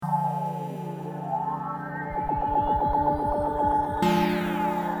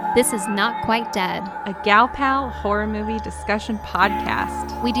This is Not Quite Dead, a Gal Pal horror movie discussion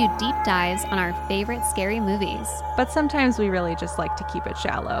podcast. We do deep dives on our favorite scary movies. But sometimes we really just like to keep it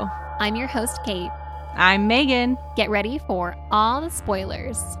shallow. I'm your host, Kate. I'm Megan. Get ready for all the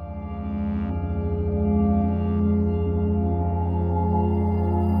spoilers.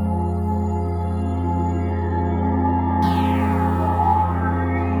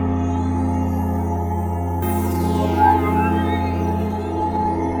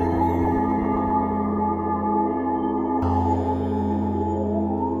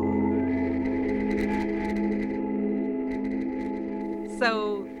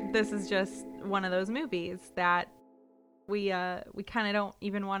 So this is just one of those movies that we kind of don't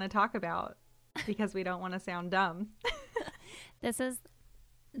even want to talk about because we don't want to sound dumb. This is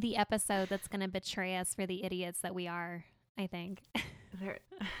the episode that's going to betray us for the idiots that we are, I think.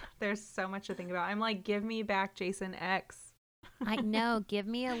 There's so much to think about. I'm like, give me back Jason X. I know. Give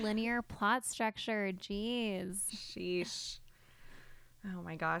me a linear plot structure. Jeez. Sheesh. Oh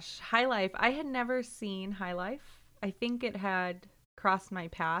my gosh. High Life. I had never seen High Life. I think it had crossed my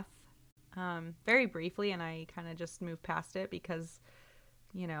path very briefly, and I kind of just moved past it because,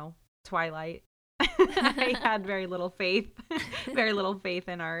 you know, Twilight. I had very little faith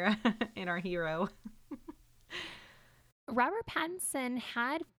in our hero. Robert Pattinson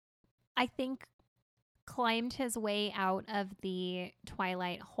had, I think, climbed his way out of the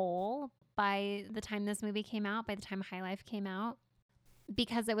Twilight hole by the time this movie came out, by the time High Life came out,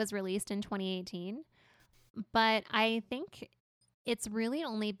 because it was released in 2018. But I think it's really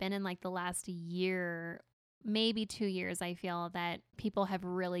only been in like the last year, maybe 2 years, I feel, that people have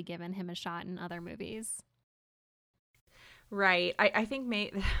really given him a shot in other movies. Right. I think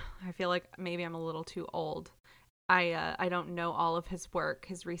I feel like maybe I'm a little too old. I don't know all of his work,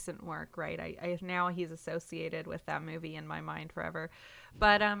 his recent work, right? I now he's associated with that movie in my mind forever.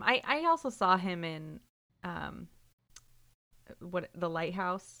 But I also saw him in The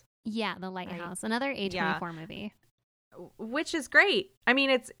Lighthouse. Yeah, The Lighthouse, right? Another A24 movie. Which is great. I mean,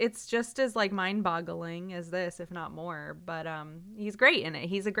 it's just as like mind-boggling as this, if not more. But he's great in it.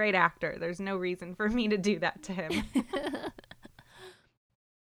 He's a great actor. There's no reason for me to do that to him.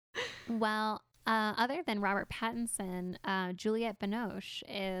 Well, other than Robert Pattinson, Juliette Binoche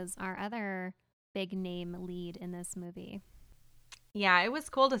is our other big name lead in this movie. Yeah, it was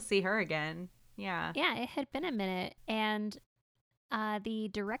cool to see her again. Yeah. Yeah, it had been a minute. And the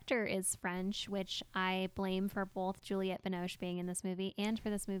director is French, which I blame for both Juliette Binoche being in this movie and for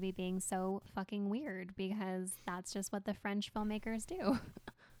this movie being so fucking weird, because that's just what the French filmmakers do.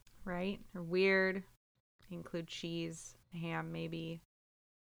 Right? They're weird. Include cheese, ham, maybe.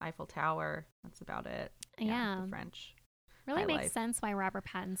 Eiffel Tower. That's about it. Yeah. The French. Really makes sense why Robert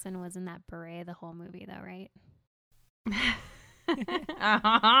Pattinson was in that beret the whole movie, though, right?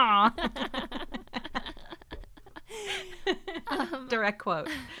 Direct quote.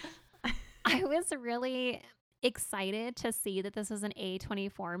 I was really excited to see that this was an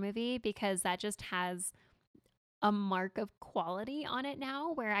A24 movie, because that just has a mark of quality on it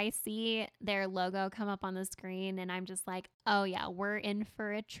now, where I see their logo come up on the screen and I'm just like, oh yeah, we're in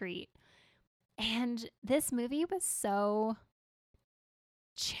for a treat. And this movie was so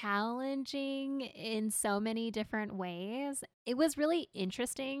challenging in so many different ways. It was really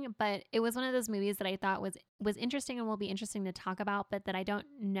interesting, but it was one of those movies that I thought was interesting and will be interesting to talk about, but that I don't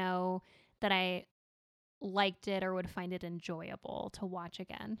know that I liked it or would find it enjoyable to watch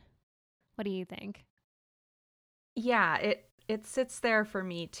again. What do you think? Yeah, it sits there for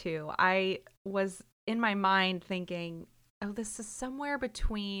me too. I was in my mind thinking, oh, this is somewhere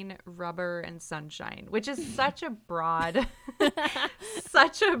between Rubber and Sunshine, which is such a broad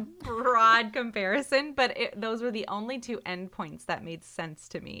comparison, but those were the only two endpoints that made sense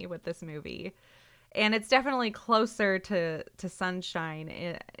to me with this movie. And it's definitely closer to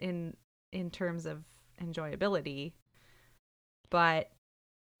Sunshine in terms of enjoyability, but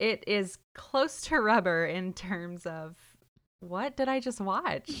it is close to Rubber in terms of, what did I just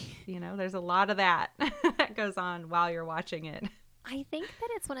watch? You know, there's a lot of that that goes on while you're watching it. I think that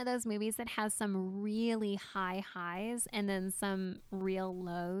it's one of those movies that has some really high highs and then some real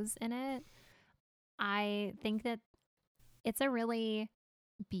lows in it. I think that it's a really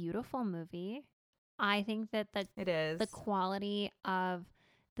beautiful movie. I think that it is. The quality of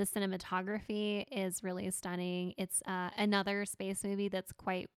the cinematography is really stunning. It's another space movie that's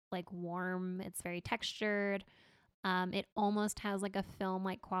quite like warm. It's very textured. It almost has like a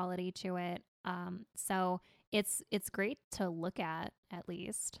film-like quality to it. So it's great to look at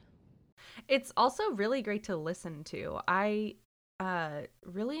least. It's also really great to listen to. I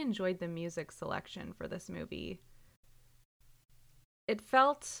really enjoyed the music selection for this movie. it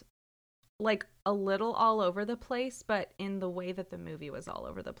felt like a little all over the place, but in the way that the movie was all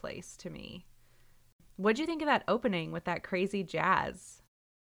over the place to me. What'd you think of that opening with that crazy jazz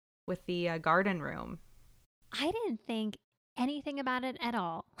with the garden room? I didn't think anything about it at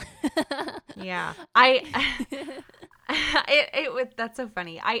all. Yeah, I that's so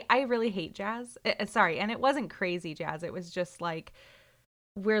funny. I really hate jazz. Sorry, and it wasn't crazy jazz. It was just like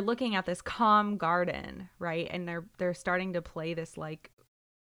we're looking at this calm garden, right? And they're starting to play this like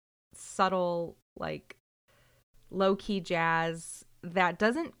subtle, like low key jazz that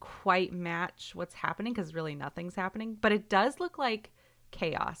doesn't quite match what's happening because really nothing's happening, but it does look like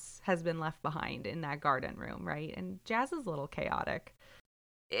chaos has been left behind in that garden room, right? And jazz is a little chaotic.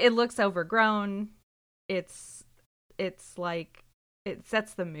 It looks overgrown. It's like it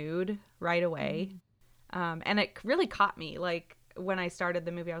sets the mood right away. And it really caught me. Like when I started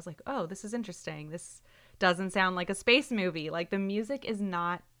the movie, I was like, oh, this is interesting. This doesn't sound like a space movie. Like the music is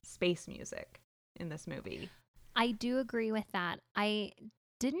not space music in this movie. I do agree with that. I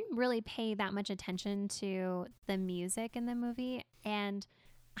didn't really pay that much attention to the music in the movie. And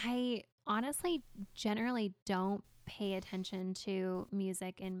I honestly generally don't pay attention to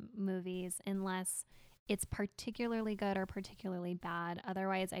music in movies unless it's particularly good or particularly bad.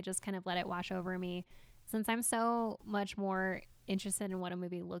 Otherwise, I just kind of let it wash over me since I'm so much more interested in what a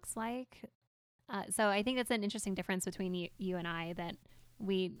movie looks like. So I think that's an interesting difference between you and I, that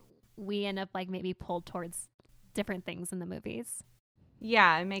we end up like maybe pulled towards different things in the movies.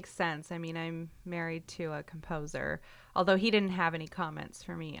 Yeah, it makes sense. I mean, I'm married to a composer, although he didn't have any comments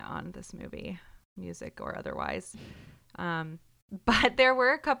for me on this movie, music or otherwise. But there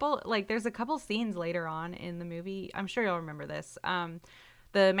were a couple, like, there's a couple scenes later on in the movie. I'm sure you'll remember this.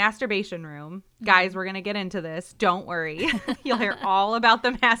 The masturbation room. Guys, we're going to get into this. Don't worry. You'll hear all about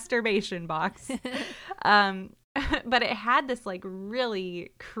the masturbation box. But it had this, like,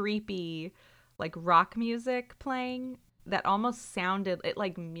 really creepy, like, rock music playing that almost sounded, it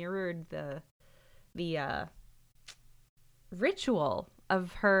like mirrored the ritual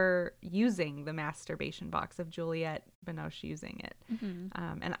of her using the masturbation box, of Juliette Binoche using it.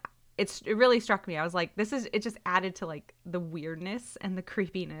 And it really struck me. I was like, it just added to like the weirdness and the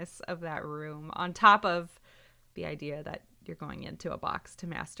creepiness of that room, on top of the idea that you're going into a box to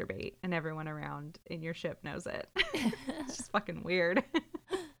masturbate and everyone around in your ship knows it. It's just fucking weird.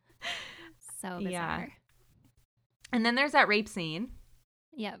 So bizarre. Yeah. And then there's that rape scene.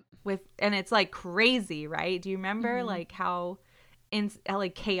 Yep. And it's like crazy, right? Do you remember like how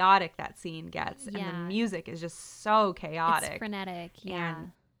like chaotic that scene gets? Yeah. And the music is just so chaotic. It's frenetic. Yeah.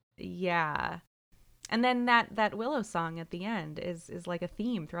 And yeah. And then that Willow song at the end is like a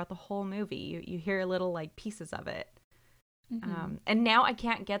theme throughout the whole movie. You hear little like pieces of it. And now I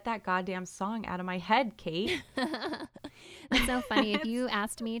can't get that goddamn song out of my head, Kate. That's so funny. If you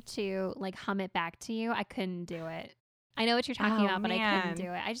asked me to like hum it back to you, I couldn't do it. I know what you're talking about, but I couldn't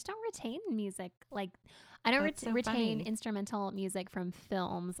do it. I just don't retain music. Like, I don't retain instrumental music from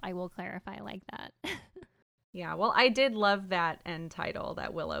films. I will clarify like that. Yeah, well, I did love that end title,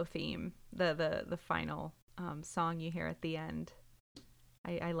 that Willow theme, the final song you hear at the end.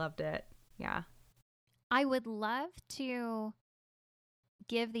 I loved it. Yeah. I would love to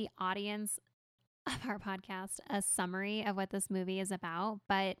give the audience of our podcast a summary of what this movie is about,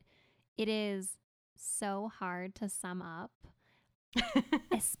 but it is so hard to sum up,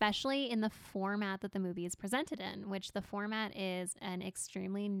 especially in the format that the movie is presented in, which the format is an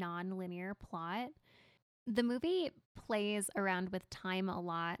extremely non-linear plot. The movie plays around with time a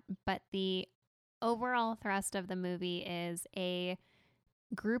lot, but the overall thrust of the movie is a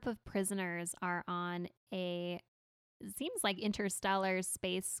group of prisoners are on seems like interstellar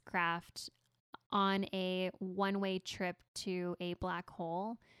spacecraft on a one-way trip to a black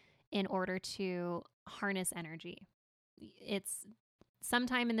hole in order to harness energy. It's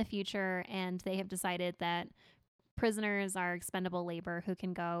sometime in the future, and they have decided that prisoners are expendable labor who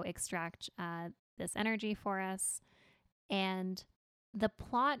can go extract this energy for us. And the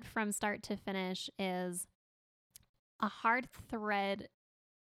plot from start to finish is a hard thread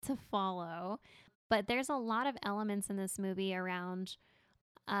to follow, but there's a lot of elements in this movie around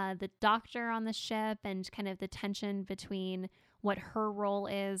the doctor on the ship and kind of the tension between what her role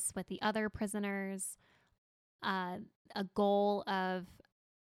is with the other prisoners, a goal of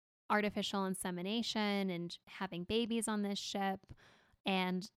artificial insemination and having babies on this ship,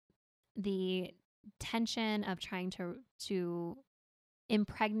 and the tension of trying to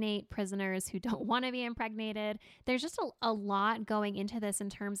impregnate prisoners who don't want to be impregnated. There's just a lot going into this in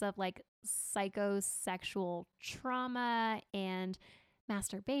terms of like psychosexual trauma and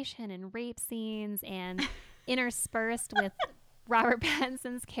masturbation and rape scenes, and interspersed with Robert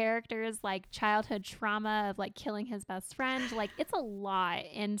Pattinson's character's like childhood trauma of like killing his best friend. Like it's a lot.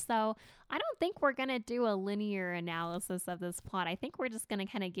 And so I don't think we're going to do a linear analysis of this plot. I think we're just going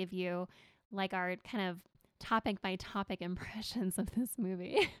to kind of give you like our kind of topic by topic impressions of this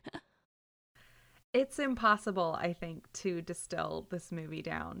movie. It's impossible, I think, to distill this movie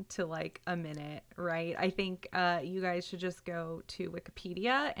down to like a minute, right? I think you guys should just go to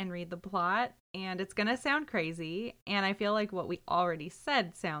Wikipedia and read the plot, and it's going to sound crazy. And I feel like what we already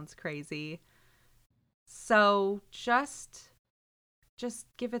said sounds crazy. So just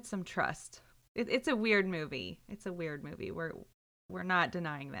give it some trust. It's a weird movie. It's a weird movie. We're not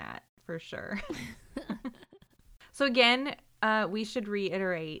denying that for sure. So again, we should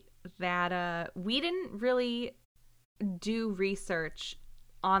reiterate that we didn't really do research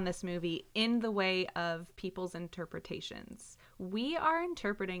on this movie in the way of people's interpretations. We are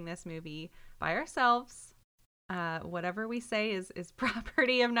interpreting this movie by ourselves. Whatever we say is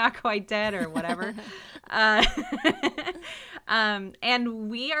property of Not Quite Dead or whatever. And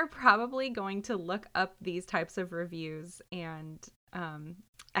we are probably going to look up these types of reviews and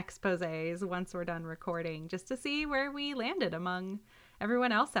exposés once we're done recording, just to see where we landed among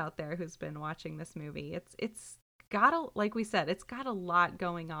everyone else out there who's been watching this movie. It's got a, like we said, it's got a lot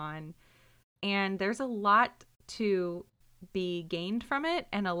going on, and there's a lot to be gained from it,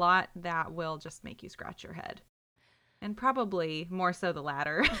 and a lot that will just make you scratch your head, and probably more so the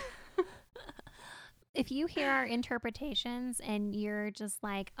latter. If you hear our interpretations and you're just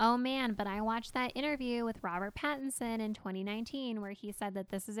like, oh man, but I watched that interview with Robert Pattinson in 2019 where he said that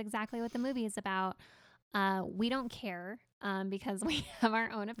this is exactly what the movie is about, we don't care because we have our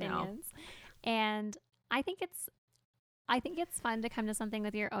own opinions. No. And I think it's fun to come to something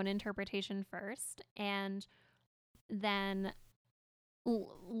with your own interpretation first and then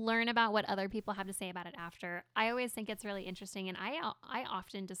learn about what other people have to say about it after. I always think it's really interesting, and I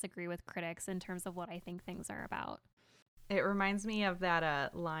often disagree with critics in terms of what I think things are about. It reminds me of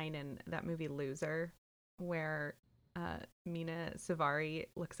that line in that movie Loser where Mina Suvari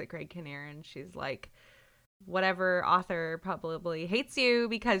looks at Greg Kinnear and she's like, whatever author probably hates you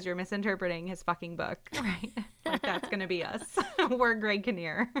because you're misinterpreting his fucking book, right? Like that's gonna be us. We're Greg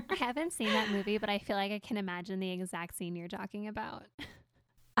Kinnear. I haven't seen that movie, but I feel like I can imagine the exact scene you're talking about.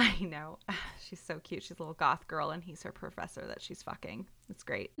 I know. She's so cute. She's a little goth girl and he's her professor that she's fucking. It's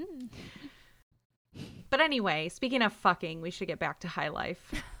great. But anyway, speaking of fucking, we should get back to High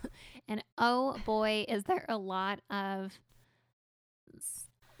Life. And oh boy, is there a lot of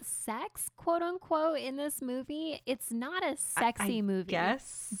sex, quote unquote, in this movie. It's not a sexy movie.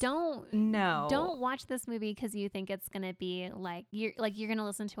 Yes. Don't watch this movie because you think it's gonna be like you're gonna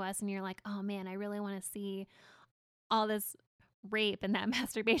listen to us and you're like, oh man, I really want to see all this rape in that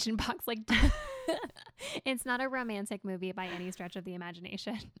masturbation box. Like, it's not a romantic movie by any stretch of the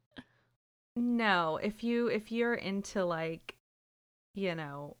imagination. No, if you're into like, you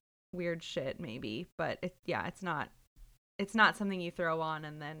know, weird shit maybe, but it's not something you throw on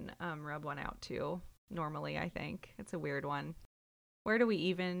and then rub one out to normally. I think it's a weird one. Where do we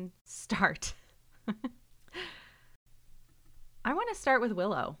even start? I want to start with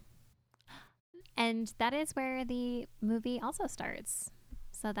Willow. And that is where the movie also starts.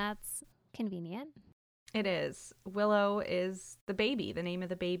 So that's convenient. It is. Willow is the baby, the name of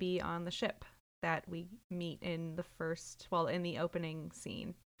the baby on the ship that we meet in the opening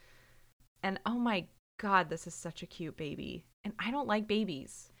scene. And oh my God, this is such a cute baby. And I don't like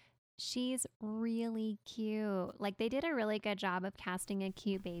babies. She's really cute. Like, they did a really good job of casting a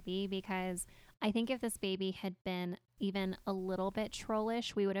cute baby, because I think if this baby had been even a little bit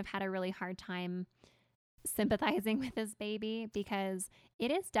trollish, we would have had a really hard time sympathizing with this baby, because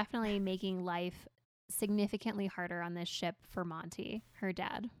it is definitely making life significantly harder on this ship for Monty, her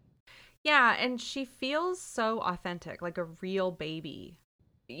dad. Yeah, and she feels so authentic, like a real baby.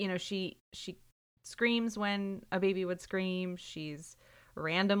 You know, she screams when a baby would scream. She's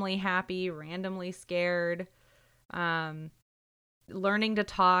randomly happy, randomly scared, learning to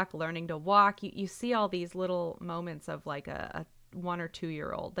talk, learning to walk. You see all these little moments of like a 1 or 2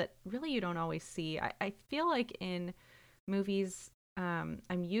 year old that really you don't always see. I feel like in movies, I'm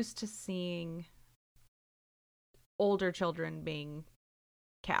used to seeing older children being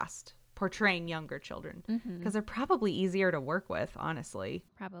cast portraying younger children, because they're probably easier to work with, honestly.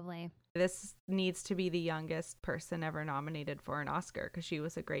 Probably. This needs to be the youngest person ever nominated for an Oscar, because she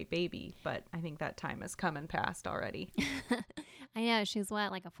was a great baby, but I think that time has come and passed already. I know. She's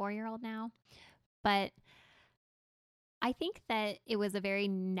like a 4-year-old now? But I think that it was a very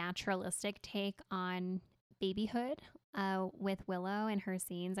naturalistic take on babyhood with Willow and her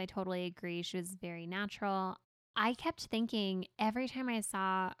scenes. I totally agree. She was very natural. I kept thinking every time I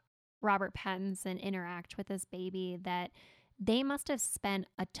saw Robert Pattinson interact with this baby that they must have spent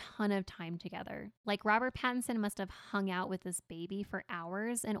a ton of time together. Like Robert Pattinson must have hung out with this baby for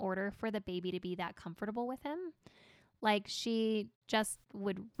hours in order for the baby to be that comfortable with him. Like she just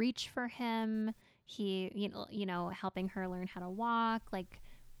would reach for him. He, helping her learn how to walk, like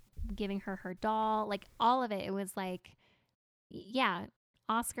giving her her doll, like all of it. It was like, yeah,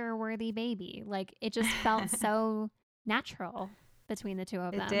 Oscar worthy baby. Like it just felt so natural between the two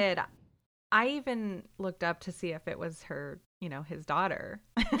of It them. did. I even looked up to see if it was her, his daughter,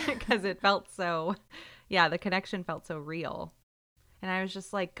 because it felt so, yeah, the connection felt so real. And I was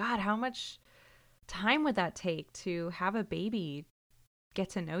just like, God, how much time would that take to have a baby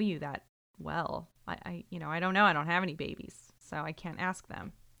get to know you that well? I don't know. I don't have any babies, so I can't ask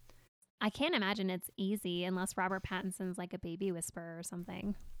them. I can't imagine it's easy unless Robert Pattinson's like a baby whisperer or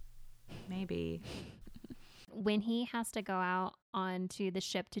something. Maybe. When he has to go out onto the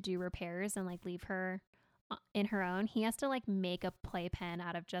ship to do repairs and like leave her in her own, he has to like make a playpen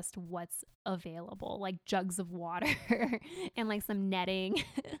out of just what's available, like jugs of water and like some netting.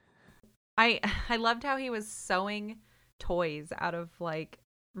 I loved how he was sewing toys out of like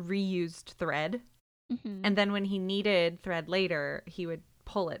reused thread. Mm-hmm. And then when he needed thread later, he would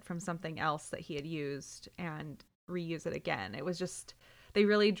pull it from something else that he had used and reuse it again. It was just, they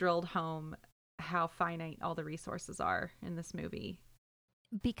really drilled home how finite all the resources are in this movie.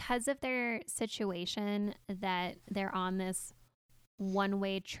 Because of their situation that they're on this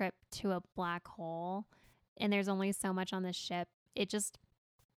one-way trip to a black hole and there's only so much on the ship, it just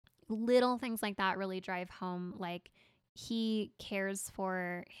little things like that really drive home. Like he cares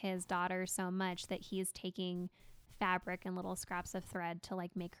for his daughter so much that he's taking fabric and little scraps of thread to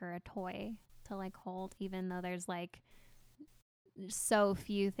like make her a toy to like hold, even though there's like so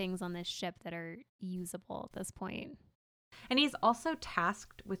few things on this ship that are usable at this point. And he's also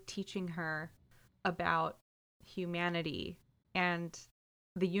tasked with teaching her about humanity and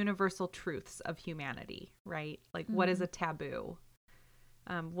the universal truths of humanity, right? Like what is a taboo?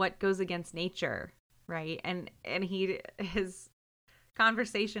 What goes against nature, right? And his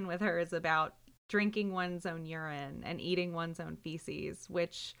conversation with her is about drinking one's own urine and eating one's own feces,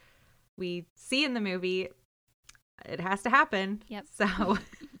 which we see in the movie. It has to happen. Yep. So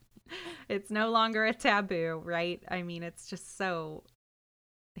it's no longer a taboo, right? I mean, it's just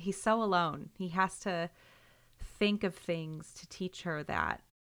he's so alone. He has to think of things to teach her that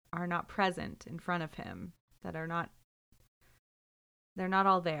are not present in front of him, they're not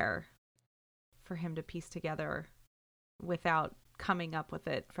all there for him to piece together without coming up with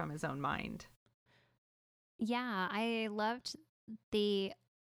it from his own mind. Yeah, I loved the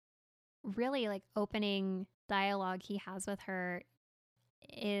really like opening dialogue he has with her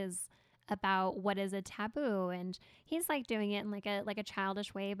is about what is a taboo, and he's like doing it in like a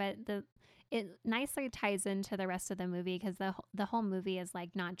childish way, but it nicely ties into the rest of the movie because the whole movie is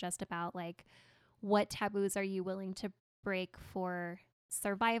like not just about like what taboos are you willing to break for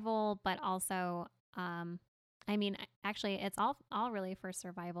survival, but also I mean actually it's all really for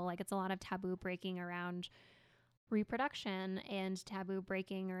survival. Like it's a lot of taboo breaking around reproduction and taboo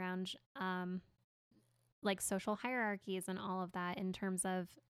breaking around like social hierarchies and all of that in terms of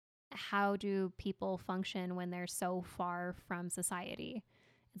how do people function when they're so far from society.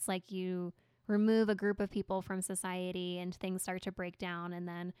 It's like you remove a group of people from society and things start to break down, and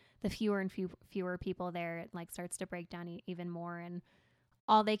then the fewer and fewer people there, it like starts to break down even more, and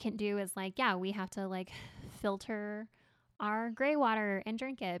all they can do is like, yeah, we have to like filter our gray water and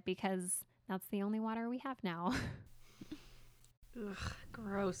drink it because that's the only water we have now. Ugh,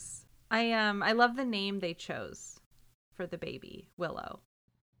 gross. I love the name they chose for the baby, Willow.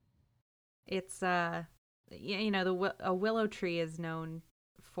 It's a willow tree is known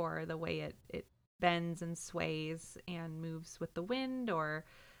for the way it bends and sways and moves with the wind, or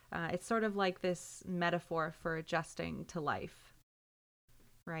it's sort of like this metaphor for adjusting to life,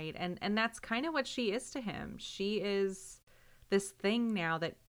 right? And that's kind of what she is to him. She is this thing now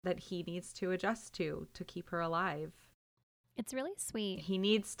that he needs to adjust to keep her alive. It's really sweet. He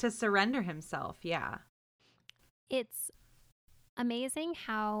needs to surrender himself. Yeah. It's amazing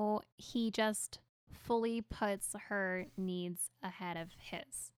how he just fully puts her needs ahead of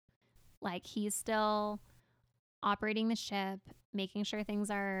his. Like he's still operating the ship, making sure things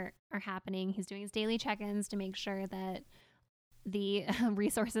are happening. He's doing his daily check-ins to make sure that the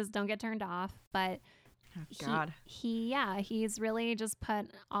resources don't get turned off, but oh, God. He's really just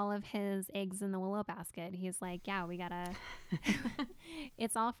put all of his eggs in the willow basket. He's like, yeah, we gotta,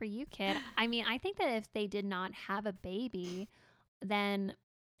 it's all for you, kid. I mean, I think that if they did not have a baby, then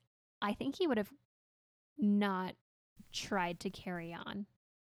I think he would have not tried to carry on.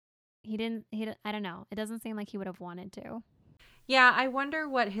 I don't know. It doesn't seem like he would have wanted to. Yeah, I wonder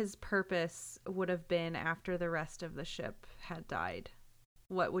what his purpose would have been after the rest of the ship had died.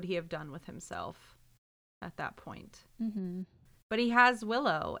 What would he have done with himself at that point? Mm-hmm. But he has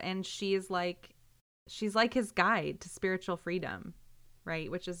Willow, and she's like his guide to spiritual freedom, right?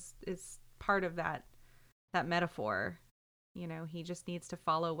 Which is part of that metaphor. You know, he just needs to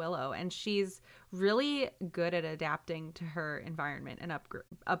follow Willow, and she's really good at adapting to her environment and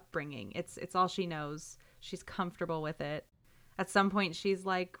upbringing. It's all she knows. She's comfortable with it. At some point, she's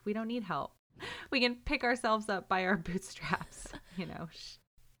like, "We don't need help. We can pick ourselves up by our bootstraps." You know.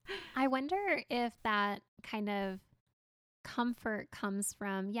 I wonder if that kind of comfort comes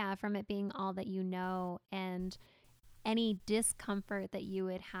from it being all that you know, and any discomfort that you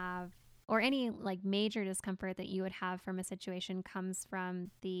would have, or any like major discomfort that you would have from a situation, comes from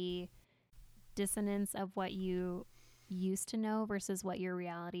the dissonance of what you used to know versus what your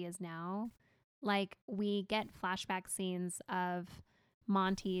reality is now. Like, we get flashback scenes of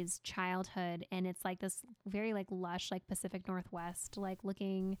Monty's childhood, and it's like this very like lush, like Pacific Northwest, like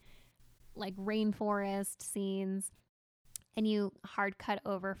looking like rainforest scenes, and you hard cut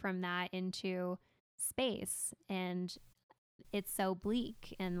over from that into space, and it's so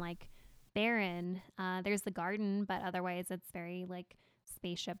bleak and like barren. There's the garden, but otherwise it's very like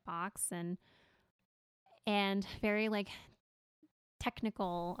spaceship box, and very like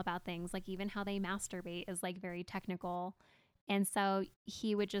technical about things. Like, even how they masturbate is like very technical. And so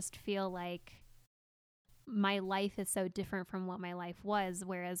he would just feel like, my life is so different from what my life was.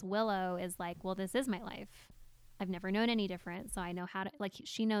 Whereas Willow is like, well, this is my life. I've never known any different. So I know how to, like,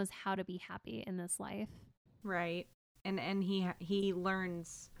 she knows how to be happy in this life. Right. And he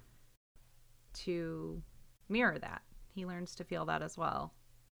learns to mirror that. He learns to feel that as well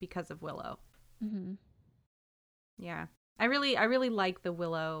because of Willow. Mm-hmm. Yeah. I really like the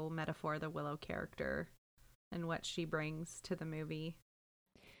Willow metaphor, the Willow character, and what she brings to the movie.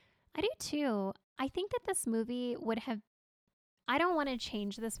 I do too. I think that this movie would have, I don't want to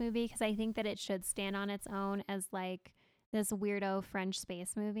change this movie because I think that it should stand on its own as like this weirdo French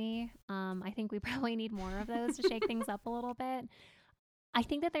space movie. I think we probably need more of those to shake things up a little bit. I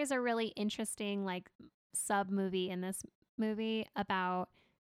think that there's a really interesting like sub movie in this movie about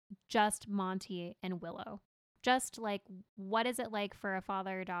just Monty and Willow. Just like, what is it like for a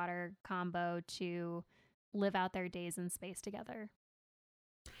father-daughter combo to live out their days in space together?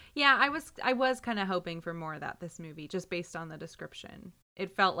 Yeah, I was kind of hoping for more of that this movie, just based on the description.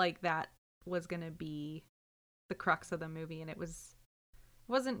 It felt like that was going to be the crux of the movie, and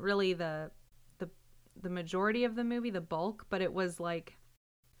wasn't really the majority of the movie, the bulk, but it was like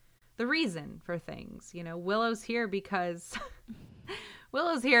the reason for things. You know, Willow's here because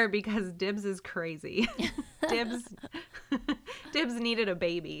Dibs is crazy. Dibs Dibs needed a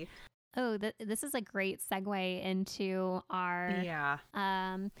baby. Oh, this is a great segue into our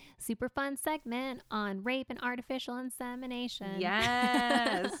super fun segment on rape and artificial insemination.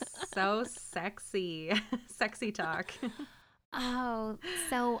 Yes. So sexy. Sexy talk. Oh,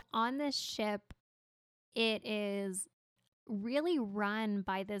 so on this ship, it is really run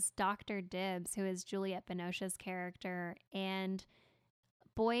by this Dr. Dibs, who is Juliette Binoche's character. And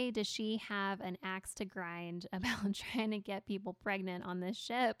boy, does she have an axe to grind about trying to get people pregnant on this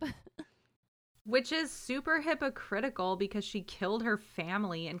ship. Which is super hypocritical because she killed her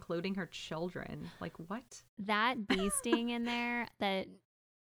family, including her children. Like, what? That bee sting in there, that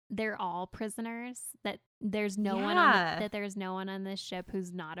they're all prisoners, that there's no one on this ship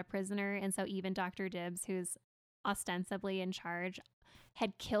who's not a prisoner. And so even Dr. Dibs, who's ostensibly in charge,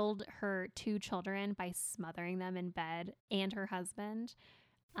 had killed her 2 children by smothering them in bed, and her husband.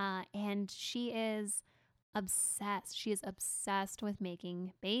 And she is obsessed. She is obsessed with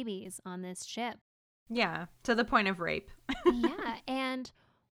making babies on this ship. Yeah, to the point of rape. Yeah, and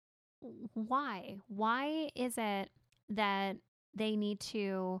why? Why is it that they need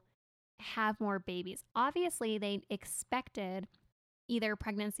to have more babies? Obviously, they expected either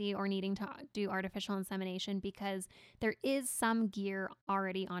pregnancy or needing to do artificial insemination because there is some gear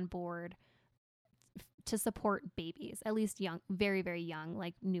already on board to support babies, at least young, very, very young,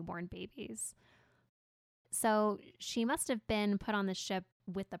 like newborn babies. So she must have been put on the ship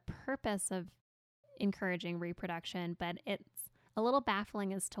with the purpose of encouraging reproduction, but it's a little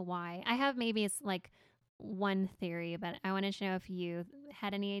baffling as to why. I have maybe it's like one theory, but I wanted to know if you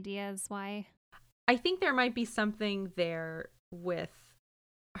had any ideas why. I think there might be something there with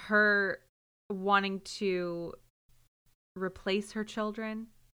her wanting to replace her children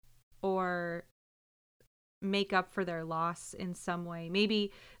or make up for their loss in some way.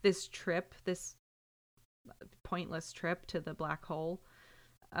 Maybe this trip, this pointless trip to the black hole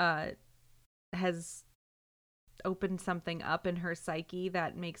has opened something up in her psyche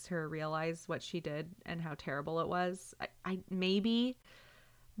that makes her realize what she did and how terrible it was. I maybe,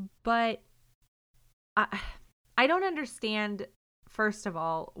 but I don't understand. First of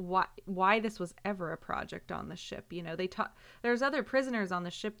all, why this was ever a project on the ship. You know, there's other prisoners on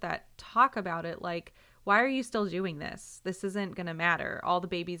the ship that talk about it, like, why are you still doing this? This isn't gonna matter. All the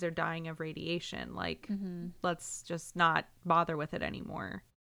babies are dying of radiation. Like, let's just not bother with it anymore.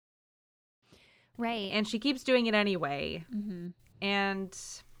 Right. And she keeps doing it anyway. And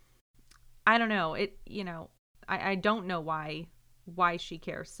I don't know. I don't know why she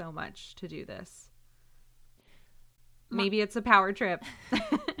cares so much to do this. Maybe it's a power trip.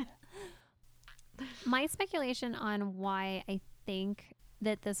 My speculation on why I think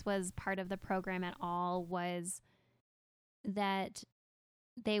that this was part of the program at all was that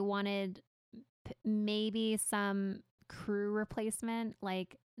they wanted maybe some crew replacement.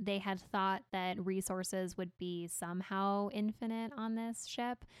 Like, they had thought that resources would be somehow infinite on this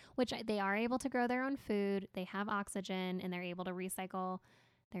ship, which they are able to grow their own food. They have oxygen and they're able to recycle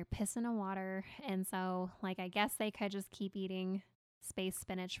their piss and water. And so, like, I guess they could just keep eating space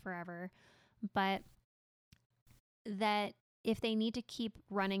spinach forever. But that if they need to keep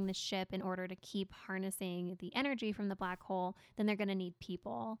running the ship in order to keep harnessing the energy from the black hole, then they're going to need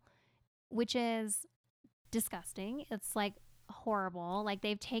people, which is disgusting. It's like horrible. Like,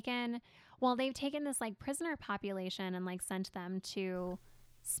 they've taken this like prisoner population and like sent them to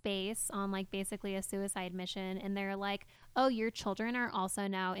space on like basically a suicide mission, and they're like, oh, your children are also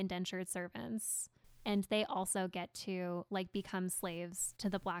now indentured servants and they also get to like become slaves to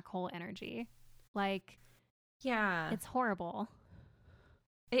the black hole energy. Like, Yeah. it's horrible.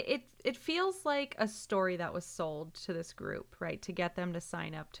 It feels like a story that was sold to this group, right? To get them to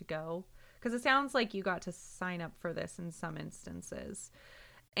sign up to go. Because it sounds like you got to sign up for this in some instances.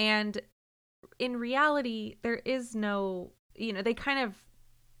 And in reality, there is no, they kind of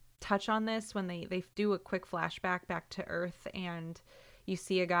touch on this when they do a quick flashback back to Earth, and you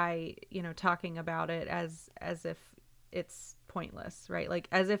see a guy, talking about it as if it's pointless, right? Like,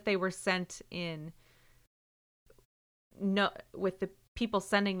 as if they were sent in with the people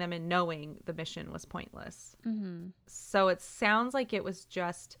sending them in knowing the mission was pointless. So it sounds like it was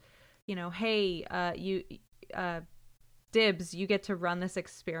just, hey, Dibs, you get to run this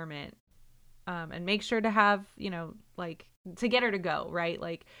experiment, and make sure to have, like, to get her to go, right?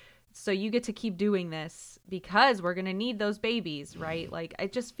 Like, so you get to keep doing this because we're gonna need those babies, right? Like,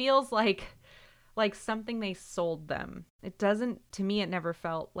 it just feels like something they sold them. It doesn't, to me, it never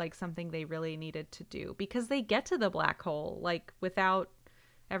felt like something they really needed to do, because they get to the black hole like without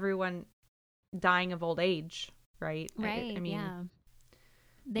everyone dying of old age, right? Right. I mean,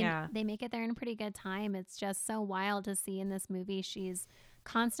 They make it there in pretty good time. It's just so wild to see in this movie. She's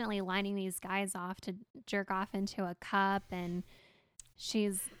constantly lining these guys off to jerk off into a cup, and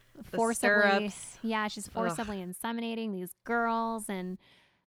she's forcibly inseminating these girls, and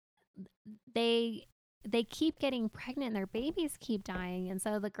they keep getting pregnant and their babies keep dying. And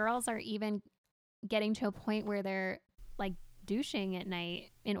so the girls are even getting to a point where they're like douching at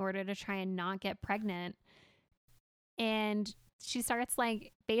night in order to try and not get pregnant. And she starts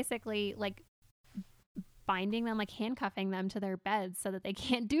like basically like binding them, like handcuffing them to their beds so that they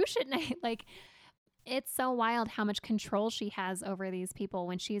can't douche at night. Like, it's so wild how much control she has over these people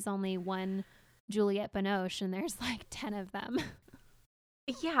when she's only one Juliette Binoche and there's like 10 of them.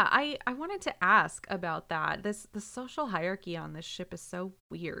 Yeah, I wanted to ask about that. The social hierarchy on this ship is so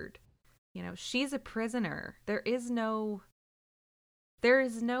weird. She's a prisoner. There is no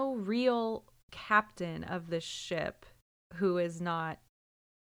real captain of this ship who is not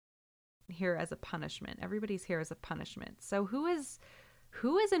here as a punishment. Everybody's here as a punishment. So who is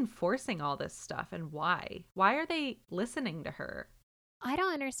enforcing all this stuff, and why? Why are they listening to her? I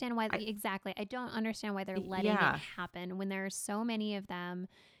don't understand why exactly. I don't understand why they're letting it happen when there are so many of them.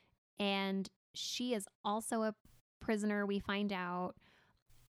 And she is also a prisoner, we find out.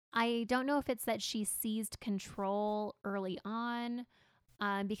 I don't know if it's that she seized control early on,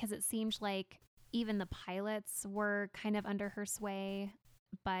 because it seemed like even the pilots were kind of under her sway.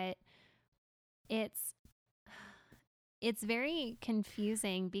 But it's very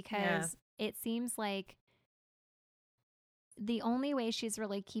confusing because it seems like the only way she's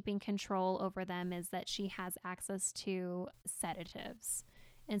really keeping control over them is that she has access to sedatives.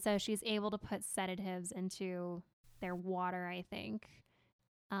 And so she's able to put sedatives into their water, I think.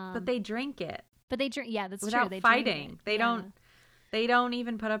 But they drink it. But they drink, yeah, that's without true. They fighting. They don't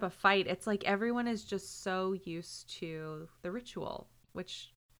even put up a fight. It's like everyone is just so used to the ritual,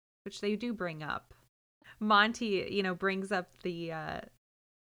 which they do bring up. Monty, brings up the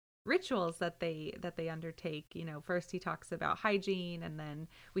rituals that they undertake. First he talks about hygiene, and then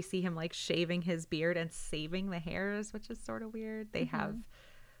we see him like shaving his beard and saving the hairs, which is sort of weird. They have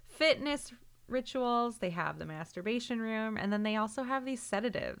fitness rituals, they have the masturbation room, and then they also have these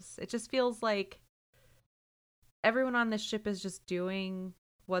sedatives. It just feels like everyone on this ship is just doing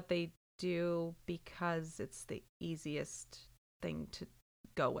what they do because it's the easiest thing to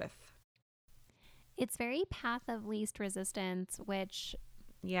go with. It's very path of least resistance, which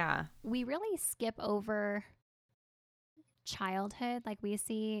yeah, we really skip over childhood. Like we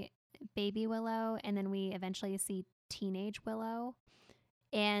see baby Willow, and then we eventually see teenage Willow,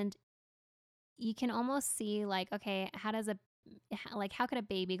 and you can almost see like, okay, how could a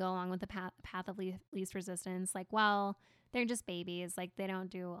baby go along with the path of least resistance? Like, well, they're just babies, like they don't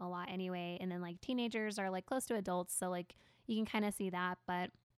do a lot anyway. And then like teenagers are like close to adults, so like you can kind of see that.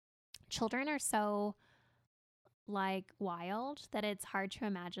 But children are so like wild that it's hard to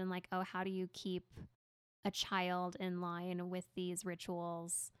imagine like, oh, how do you keep a child in line with these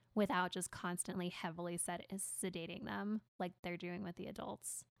rituals without just constantly heavily sedating them like they're doing with the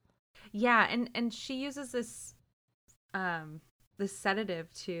adults. Yeah, and she uses this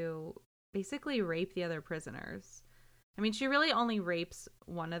sedative to basically rape the other prisoners. I mean, she really only rapes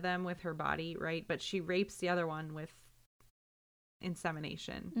one of them with her body, right? But she rapes the other one with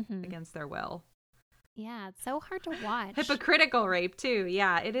insemination against their will. Yeah, it's so hard to watch. Hypocritical rape too.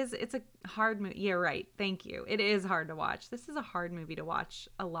 Yeah, it is. It's a hard movie. Yeah, right. Thank you. It is hard to watch. This is a hard movie to watch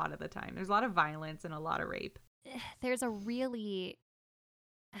a lot of the time. There's a lot of violence and a lot of rape. There's a really,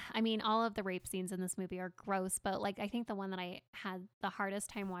 I mean, all of the rape scenes in this movie are gross, but like I think the one that I had the hardest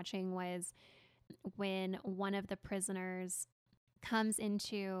time watching was when one of the prisoners comes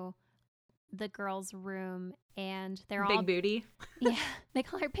into the girl's room and they're Big all booty. Yeah, they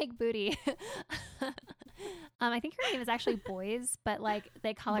call her Big Booty. I think her name is actually Boys, but like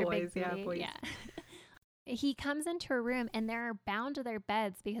they call her Big Booty. Yeah, Boys. Yeah. He comes into her room and they're bound to their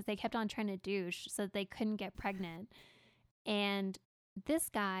beds because they kept on trying to douche so that they couldn't get pregnant. And this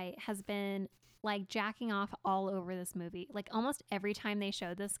guy has been like jacking off all over this movie. Like almost every time they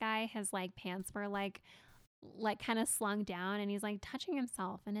showed this guy, his like pants were like kind of slung down and he's like touching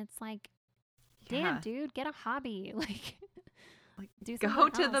himself. And it's like, damn, dude, get a hobby. Like do go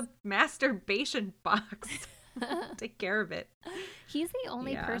to the masturbation box. Take care of it. He's the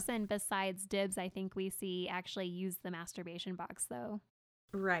only person besides Dibs I think we see actually use the masturbation box though.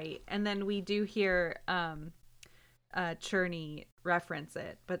 Right. And then we do hear Churney reference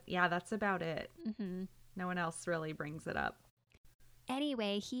it. But yeah, that's about it. Mm-hmm. No one else really brings it up.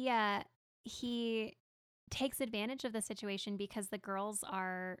 Anyway, he takes advantage of the situation because the girls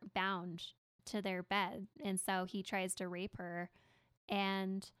are bound to their bed. And so he tries to rape her.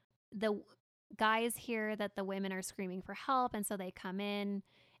 And the guys hear that the women are screaming for help. And so they come in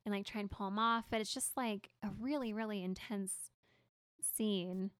and like try and pull him off. But it's just like a really, really intense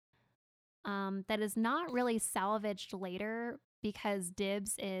scene that is not really salvaged later because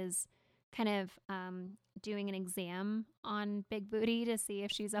Dibs is kind of doing an exam on Big Booty to see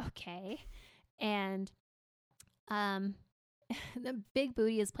if she's okay. And the Big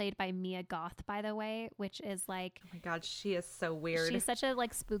Booty is played by Mia Goth, by the way, which is like, oh my god, she is so weird. She's such a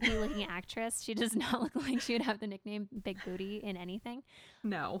like spooky looking actress. She does not look like she would have the nickname Big Booty in anything.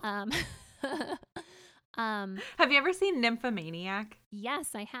 No. Have you ever seen Nymphomaniac? Yes,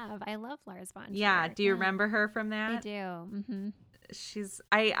 I have. I love Lars von Trier. Yeah, do you remember her from that? I do. Mm-hmm.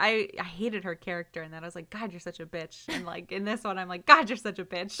 I hated her character in that. I was like, God, you're such a bitch. And like in this one, I'm like, God, you're such a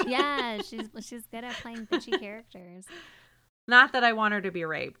bitch. Yeah, she's good at playing bitchy characters. Not that I want her to be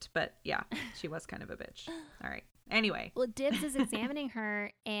raped, but yeah, she was kind of a bitch. All right. Anyway. Well, Dibs is examining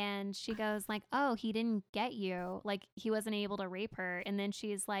her and she goes like, oh, he didn't get you. Like he wasn't able to rape her. And then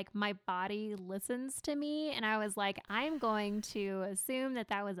she's like, my body listens to me. And I was like, I'm going to assume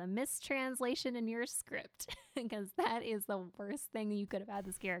that was a mistranslation in your script because that is the worst thing you could have had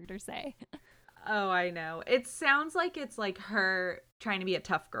this character say. Oh, I know. It sounds like it's like her trying to be a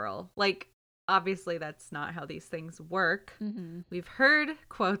tough girl. Like, obviously that's not how these things work. Mm-hmm. We've heard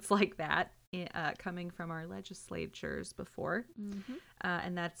quotes like that coming from our legislatures before. Mm-hmm.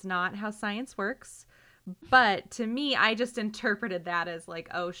 And that's not how science works. But to me, I just interpreted that as like,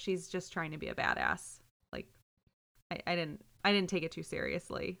 oh, she's just trying to be a badass. Like, I didn't take it too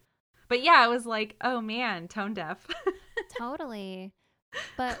seriously. But yeah, it was like, oh man, tone deaf. Totally.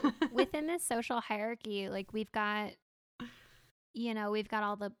 But within this social hierarchy, like we've got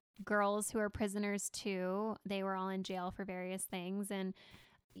all the girls who are prisoners too. They were all in jail for various things. And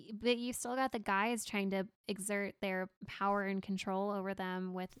but you still got the guys trying to exert their power and control over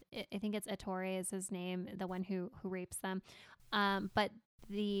them with, I think it's Ettore is his name, the one who rapes them. But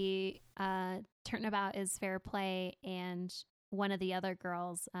the turnabout is fair play, and one of the other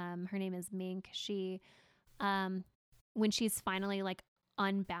girls, her name is Mink. She, when she's finally like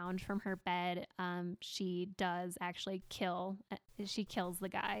unbound from her bed, she does actually kill. She kills the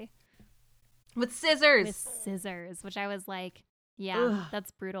guy with scissors. With scissors, which I was like, yeah, Ugh.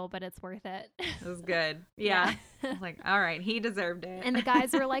 that's brutal, but it's worth it. It was good. Yeah. I was like, all right, he deserved it. And the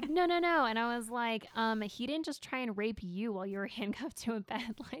guys were like, no. And I was like, he didn't just try and rape you while you were handcuffed to a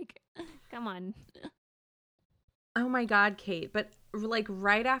bed. Like, come on. Oh my God, Kate. But like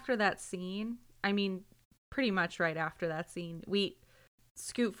right after that scene, I mean, pretty much right after that scene, we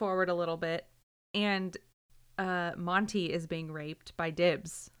scoot forward a little bit and Monty is being raped by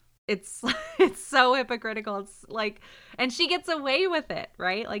Dibs. It's so hypocritical. It's like, and she gets away with it,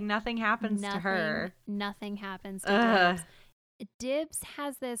 right? Like nothing happens to her. Nothing happens to Dibs. Dibs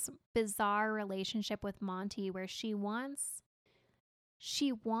has this bizarre relationship with Monty where she wants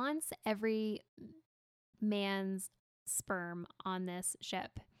every man's sperm on this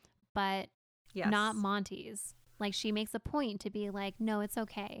ship, but not Monty's. Like she makes a point to be like, no, it's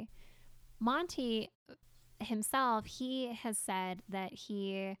okay. Monty himself, he has said that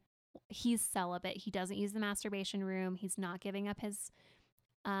he's celibate. He doesn't use the masturbation room. He's not giving up his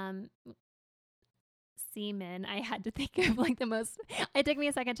semen. I had to think of like the most. It took me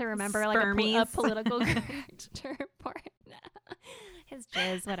a second to remember like a political correct term for it. His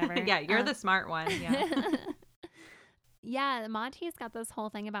jizz, whatever. Yeah, you're the smart one. Yeah. Yeah, Monty's got this whole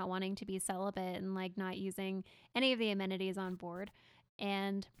thing about wanting to be celibate and like not using any of the amenities on board,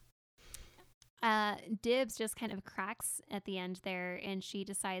 and Dibs just kind of cracks at the end there, and she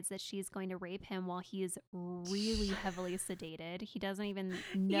decides that she's going to rape him while he's really heavily sedated. He doesn't even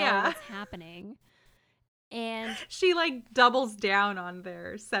know what's happening. And she like doubles down on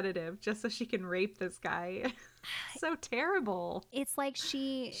their sedative just so she can rape this guy. So terrible. It's like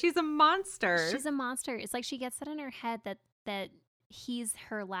she's a monster. She's a monster. It's like she gets it in her head that he's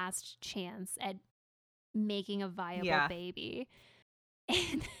her last chance at making a viable baby.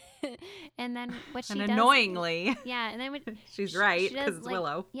 And then what she does, annoyingly, and then she's right because it's like,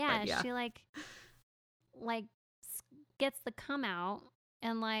 Willow. Yeah, she like gets the cum out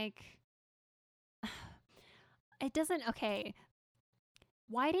and like it doesn't. Okay,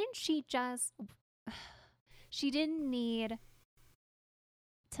 why didn't she just? She didn't need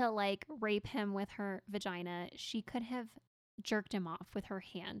to like rape him with her vagina. She could have jerked him off with her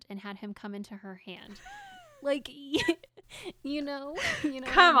hand and had him come into her hand. Like, you know.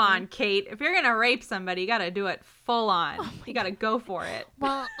 Come on, Kate. If you're gonna rape somebody, you gotta do it full on. You gotta go for it.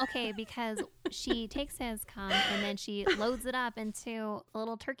 Well, okay, because she takes his cum and then she loads it up into a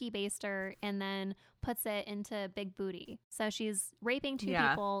little turkey baster and then puts it into Big Booty. So she's raping two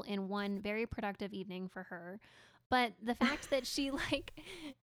people in one very productive evening for her. But the fact that she like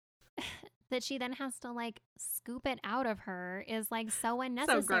that she then has to like scoop it out of her is like so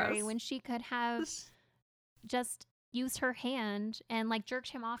unnecessary when she could have just used her hand and like jerked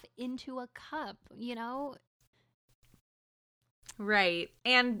him off into a cup, you know? Right.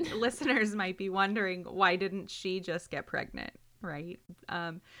 And listeners might be wondering, why didn't she just get pregnant? Right.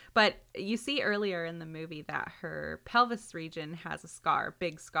 But you see earlier in the movie that her pelvis region has a scar,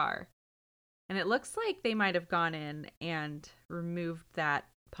 big scar. And it looks like they might have gone in and removed that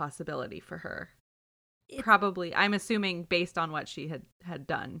possibility for her. Probably, I'm assuming based on what she had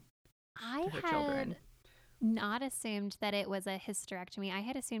done to her children. Not assumed that it was a hysterectomy. I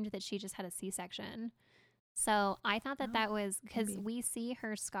had assumed that she just had a C-section. So I thought that was because we see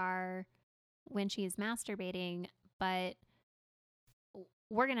her scar when she's masturbating, but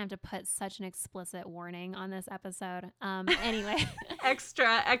we're going to have to put such an explicit warning on this episode. Anyway.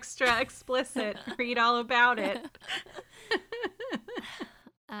 extra explicit. Read all about it.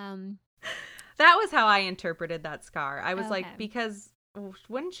 That was how I interpreted that scar. I was like, because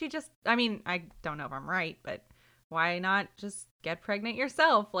wouldn't she just, I mean, I don't know if I'm right, but why not just get pregnant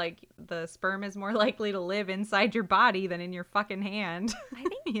yourself? Like, the sperm is more likely to live inside your body than in your fucking hand. I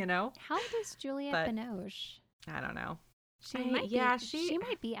think, you know? How old is Juliette Binoche? I don't know. She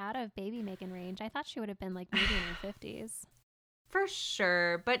might be out of baby making range. I thought she would have been like maybe in her 50s. For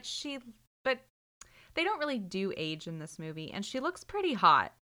sure, but they don't really do age in this movie, and she looks pretty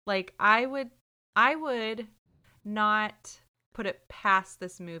hot. Like, I would not put it past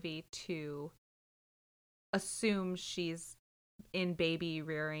this movie to assume she's in baby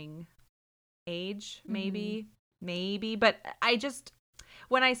rearing age, maybe, but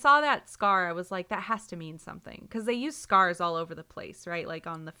when I saw that scar, I was like, that has to mean something, because they use scars all over the place, right? Like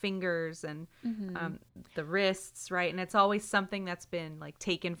on the fingers and the wrists, right? And it's always something that's been like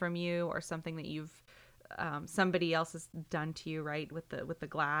taken from you, or something that you've somebody else has done to you, right? With the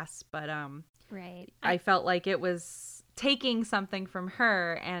glass. But Right. I felt like it was taking something from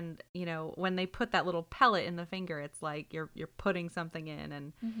her, and when they put that little pellet in the finger, it's like you're putting something in,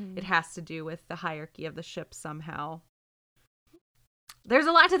 and it has to do with the hierarchy of the ship somehow. There's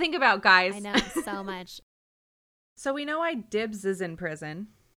a lot to think about, guys. I know, so much. So we know why Dibs is in prison.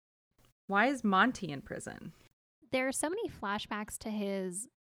 Why is Monty in prison? There are so many flashbacks to his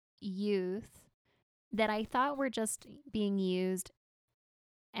youth that I thought were just being used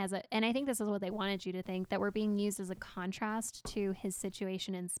and I think this is what they wanted you to think, that were being used as a contrast to his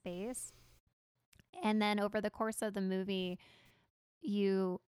situation in space. And then over the course of the movie,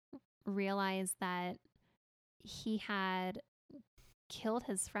 you realize that he had killed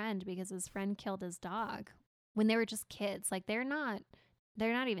his friend because his friend killed his dog when they were just kids. Like they're not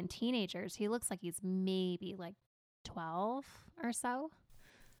even teenagers. He looks like he's maybe like 12 or so.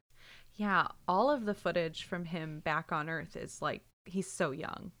 Yeah, all of the footage from him back on Earth is like, he's so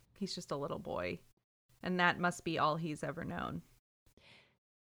young. He's just a little boy. And that must be all he's ever known.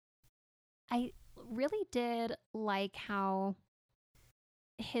 I really did like how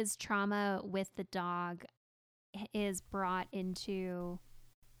his trauma with the dog is brought into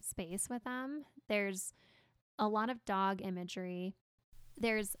space with them. There's a lot of dog imagery.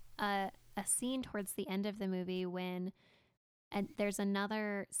 There's a scene towards the end of the movie when there's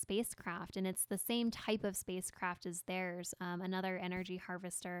another spacecraft, and it's the same type of spacecraft as theirs, another energy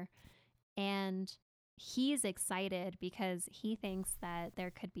harvester. And he's excited because he thinks that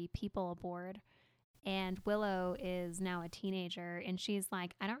there could be people aboard. And Willow is now a teenager, and she's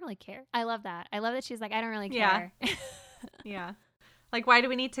like, I don't really care. I love that. I love that she's like, I don't really care. Yeah. Like, why do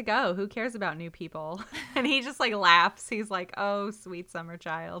we need to go? Who cares about new people? And he just like laughs. He's like, oh, sweet summer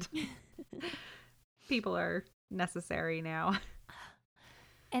child. People are necessary now.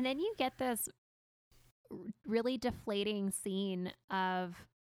 And then you get this really deflating scene of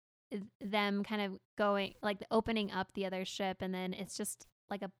them kind of going, like opening up the other ship, and then it's just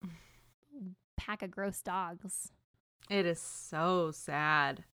like a pack of gross dogs. It is so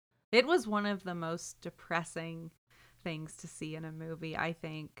sad. It was one of the most depressing things to see in a movie, I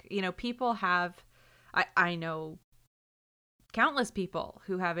think. People have, I know countless people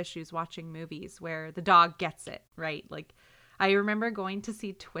who have issues watching movies where the dog gets it, right? Like, I remember going to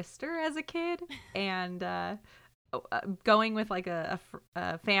see Twister as a kid, and going with like a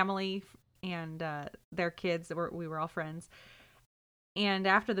family and their kids. We were all friends. And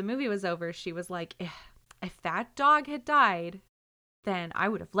after the movie was over, she was like, if that dog had died, then I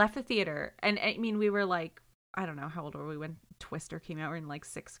would have left the theater. And I mean, we were like, I don't know, how old were we when Twister came out? We're in like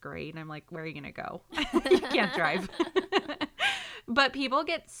 6th grade. And I'm like, where are you going to go? You can't drive. But people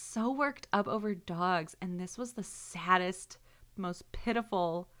get so worked up over dogs. And this was the saddest, most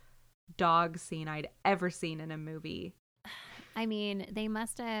pitiful dog scene I'd ever seen in a movie. I mean, they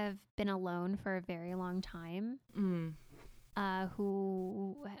must have been alone for a very long time.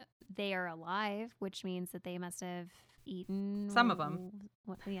 Who they are alive, which means that they must have eaten some of them.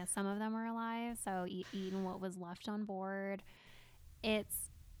 Some of them are alive. So eaten what was left on board. It's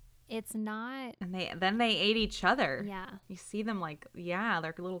not. And they ate each other. Yeah, you see them like,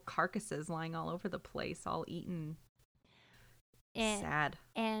 their little carcasses lying all over the place, all eaten. Sad.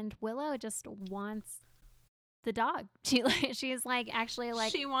 And Willow just wants the dog. She's like, actually,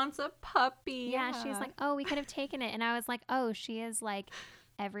 like, she wants a puppy. Yeah, she's like, oh, we could have taken it. And I was like, oh, she is like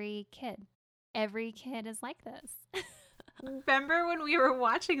every kid is like this. Remember when we were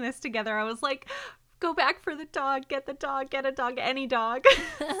watching this together, I was like, go back for the dog, get a dog, any dog.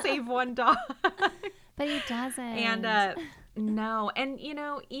 Save one dog. But he doesn't. And no. And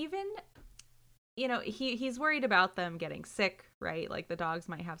even he's worried about them getting sick, right? Like the dogs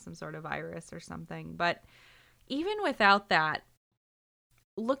might have some sort of virus or something. But even without that,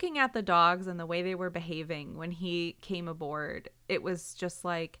 looking at the dogs and the way they were behaving when he came aboard, it was just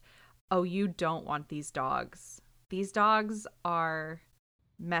like, oh, you don't want these dogs. These dogs are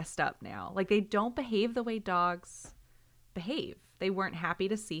messed up now. Like, they don't behave the way dogs behave. They weren't happy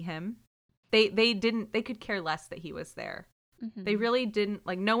to see him. They could care less that he was there. Mm-hmm. They really didn't,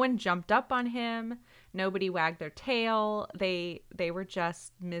 like, no one jumped up on him. Nobody wagged their tail. They were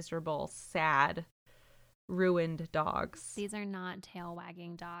just miserable, sad, ruined dogs. These are not tail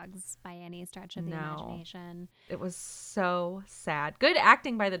wagging dogs by any stretch of the imagination. It was so sad. Good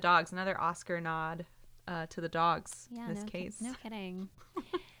acting by the dogs. Another Oscar nod to the dogs in this case. No kidding.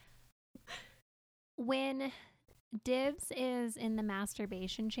 When Dibs is in the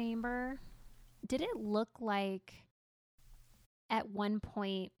masturbation chamber. Did it look like at one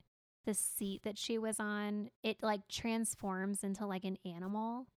point the seat that she was on, it like transforms into like an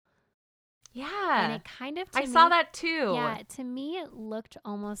animal? And Yeah. it kind of, I to saw me, that too. yeah, to me it looked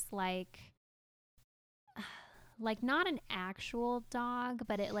almost like not an actual dog,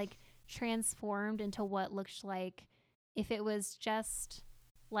 but it like transformed into what looked like if it was just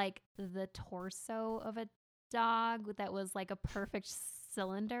like the torso of a dog that was like a perfect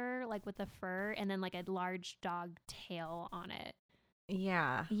cylinder, like with the fur, and then like a large dog tail on it.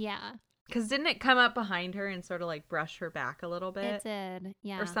 Yeah. Yeah, Because didn't it come up behind her and sort of like brush her back a little it bit did. or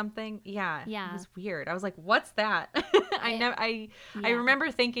Yeah. something? Yeah. It Yeah. was weird. I was like, what's that? It, I yeah.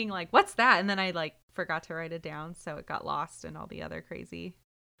 remember thinking like, what's that? And then I like forgot to write it down. So it got lost in all the other crazy.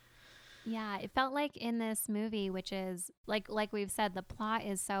 Yeah, it felt like in this movie, which is like we've said, the plot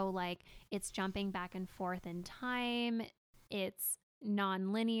is so like it's jumping back and forth in time. It's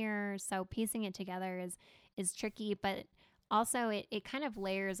non-linear, so piecing it together is tricky, but also it kind of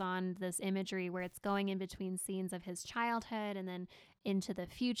layers on this imagery where it's going in between scenes of his childhood and then into the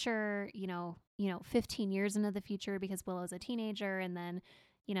future, 15 years into the future because Willow's a teenager, and then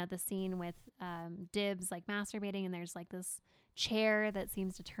the scene with Dibs like masturbating, and there's like this chair that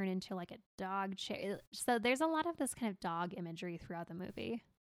seems to turn into like a dog chair. So there's a lot of this kind of dog imagery throughout the movie.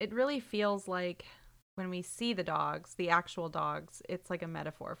 It really feels like when we see the dogs, the actual dogs, it's like a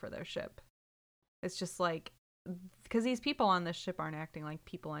metaphor for their ship. It's just like, because these people on this ship aren't acting like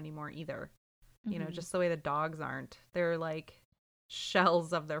people anymore either. Mm-hmm. Just the way the dogs aren't. They're like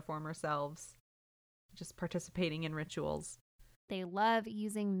shells of their former selves, just participating in rituals. They love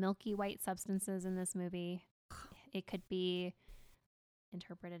using milky white substances in this movie. It could be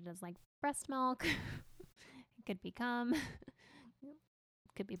interpreted as like breast milk. It could be cum. It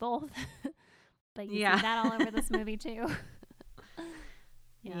could be both. But you see that all over this movie too.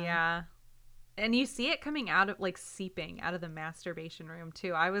 Yeah. And you see it coming out of like seeping out of the masturbation room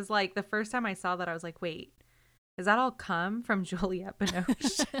too. I was like, the first time I saw that, I was like, wait, is that all cum from Juliette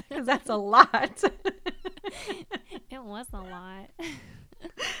Binoche? Because that's a lot. It was a lot.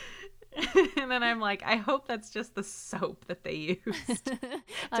 And then I'm like, I hope that's just the soap that they used to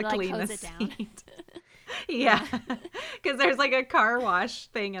clean the seat. Yeah. Because there's like a car wash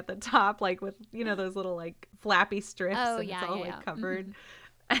thing at the top, like with, those little like flappy strips. Oh, and yeah, it's all yeah, like covered.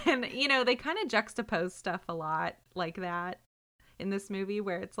 Mm-hmm. And, they kind of juxtapose stuff a lot like that in this movie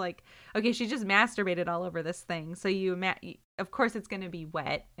where it's like, okay, she just masturbated all over this thing. So of course it's going to be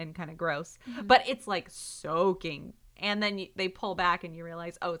wet and kind of gross, Mm-hmm. but it's like soaking. And then they pull back and you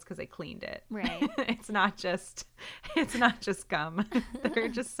realize, oh, it's because they cleaned it. Right. It's not just gum. They're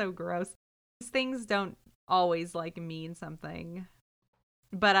just so gross. These things don't always like mean something,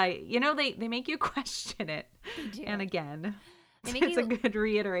 but they make you question it. And again, it's a good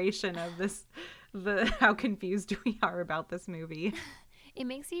reiteration of how confused we are about this movie. It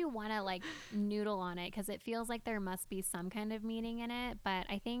makes you want to like noodle on it because it feels like there must be some kind of meaning in it. But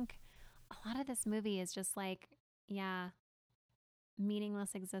I think a lot of this movie is just like, yeah,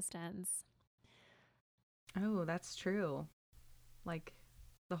 meaningless existence. Oh, that's true. Like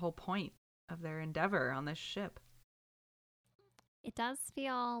the whole point of their endeavor on this ship. It does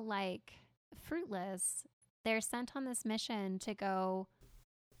feel like fruitless. They're sent on this mission to go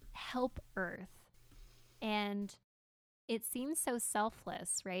help Earth. And it seems so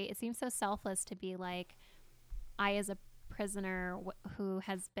selfless, right? It seems so selfless to be like, I, as a prisoner who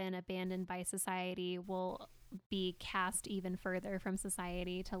has been abandoned by society, will be cast even further from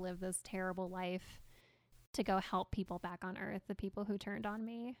society to live this terrible life to go help people back on Earth, the people who turned on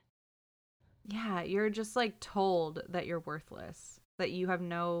me. Yeah, you're just like told that you're worthless, that you have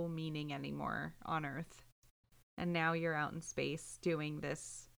no meaning anymore on Earth. And now you're out in space doing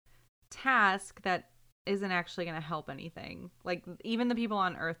this task that isn't actually going to help anything. Like even the people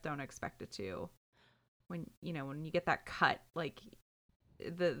on Earth don't expect it to. When you get that cut, like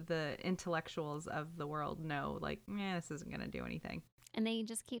the intellectuals of the world know, like, this isn't going to do anything. And they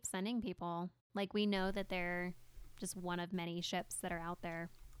just keep sending people. Like, we know that they're just one of many ships that are out there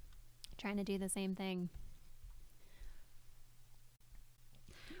trying to do the same thing.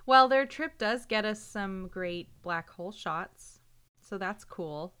 Well, their trip does get us some great black hole shots, so that's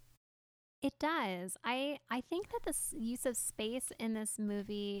cool. It does. I think that the use of space in this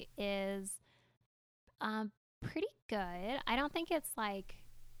movie is pretty good. I don't think it's like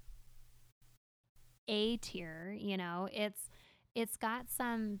A tier, It's got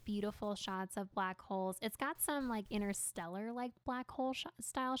some beautiful shots of black holes. It's got some like interstellar like black hole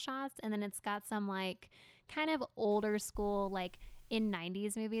style shots, and then it's got some like kind of older school like in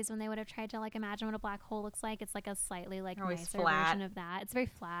 90s movies when they would have tried to like imagine what a black hole looks like. It's like a slightly like They're always nicer flat. version of that. It's very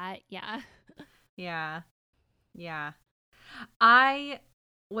flat. Yeah. Yeah. Yeah. I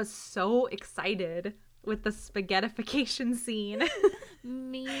was so excited with the spaghettification scene.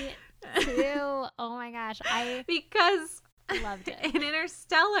 Me too. Oh my gosh. I Because loved it. in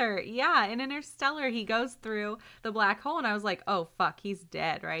Interstellar, he goes through the black hole, and I was like, oh, fuck, he's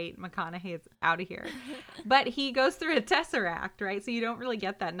dead, right? McConaughey's out of here. But he goes through a tesseract, right? So you don't really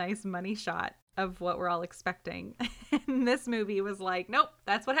get that nice money shot of what we're all expecting. And this movie was like, nope,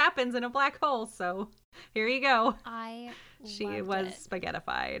 that's what happens in a black hole. So here you go. She was it.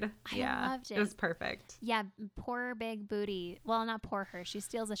 spaghettified. I loved it. It was perfect. Yeah, poor big booty. Well, not poor her. She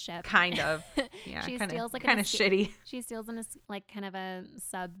steals a ship. Kind of. Yeah, she kinda, steals like kind of shitty. She steals like kind of a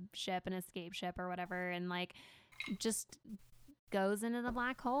sub ship, an escape ship or whatever, and like just goes into the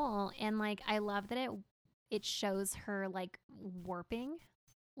black hole. And like I love that it shows her like warping,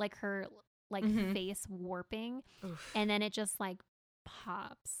 like her like face warping. Oof. And then it just like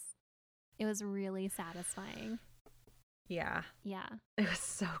pops. It was really satisfying. Yeah. Yeah. It was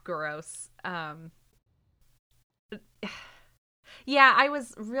so gross. Yeah, I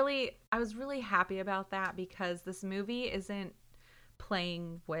was really happy about that because this movie isn't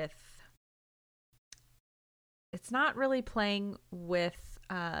playing with it's not really playing with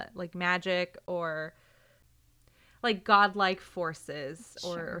like magic or like godlike forces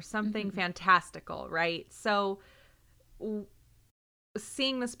or something fantastical, right? So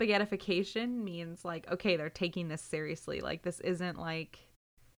seeing the spaghettification means like, okay, they're taking this seriously. Like this isn't like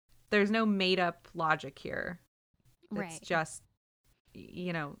there's no made up logic here. It's just,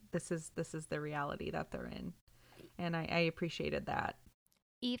 you know, this is the reality that they're in. And I appreciated that.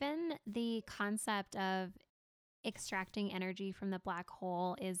 Even the concept of extracting energy from the black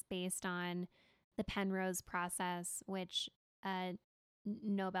hole is based on the Penrose process, which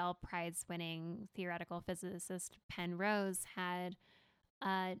Nobel Prize winning theoretical physicist Penrose had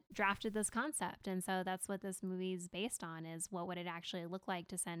drafted this concept. And so that's what this movie is based on, is what would it actually look like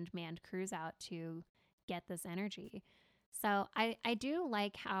to send manned crews out to get this energy. So I do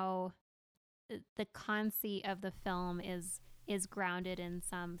like how the conceit of the film is grounded in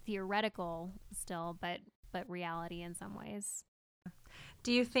some theoretical still, but reality in some ways.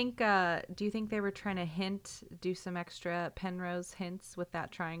 Do you think they were trying to do some extra Penrose hints with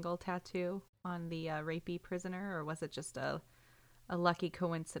that triangle tattoo on the rapey prisoner, or was it just a lucky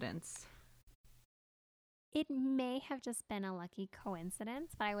coincidence? It may have just been a lucky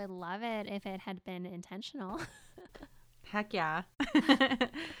coincidence, but I would love it if it had been intentional. Heck yeah.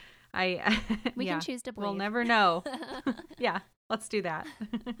 We can choose to believe. We'll never know. Yeah, let's do that.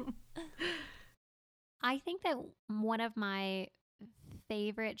 I think that one of my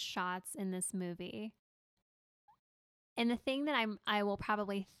favorite shots in this movie, and the thing that I will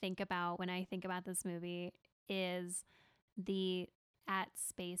probably think about when I think about this movie, is the at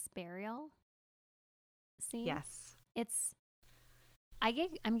space burial scene. Yes.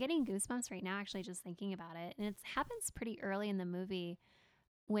 I'm getting goosebumps right now actually just thinking about it. And it happens pretty early in the movie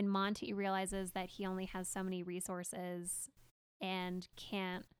when Monty realizes that he only has so many resources and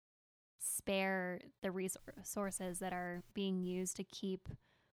can't spare the resources that are being used to keep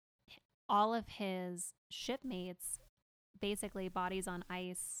all of his shipmates basically bodies on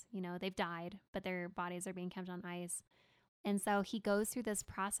ice. You know, they've died, but their bodies are being kept on ice. And so he goes through this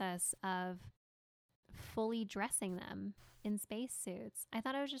process of fully dressing them in spacesuits. I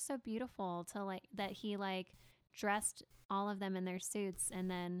thought it was just so beautiful to like that he like dressed all of them in their suits and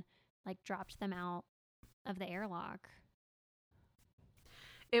then like dropped them out of the airlock.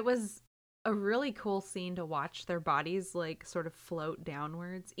 It was a really cool scene to watch their bodies like sort of float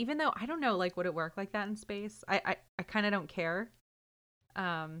downwards, even though I don't know, like, would it work like that in space? I kind of don't care.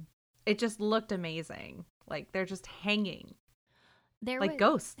 It just looked amazing. Like they're just hanging like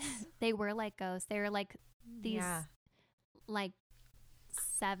ghosts. They were like ghosts. They were like these like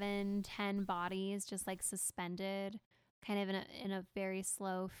 7-10 bodies just like suspended kind of in a very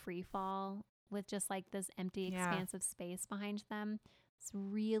slow free fall with just like this empty expanse of space behind them. It's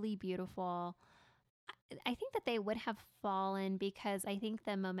really beautiful. I think that they would have fallen because I think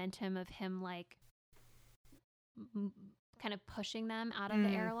the momentum of him like kind of pushing them out of the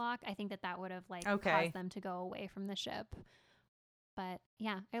airlock, I think that would have like caused them to go away from the ship. But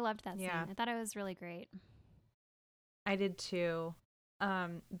yeah, I loved that scene. I thought it was really great. I did too.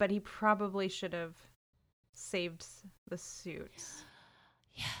 But he probably should have saved the suits.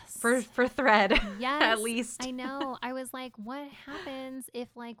 Yes. For Thread. Yes. At least. I know. I was like, what happens if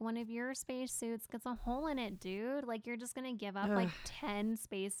like one of your spacesuits gets a hole in it, dude? Like you're just going to give up like 10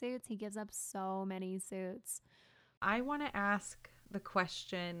 spacesuits? He gives up so many suits. I want to ask the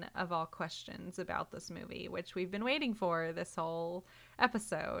question of all questions about this movie, which we've been waiting for this whole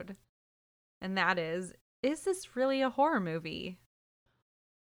episode. And that is this really a horror movie?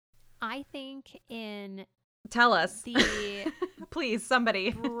 I think in Tell us. the Please,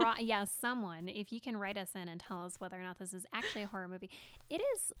 somebody. someone, if you can write us in and tell us whether or not this is actually a horror movie. It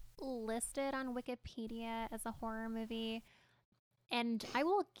is listed on Wikipedia as a horror movie, and I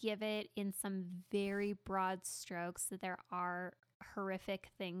will give it in some very broad strokes that there are horrific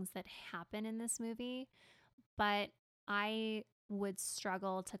things that happen in this movie, but I would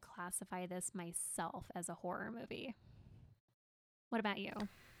struggle to classify this myself as a horror movie. What about you?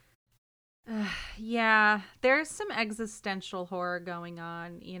 Yeah, there's some existential horror going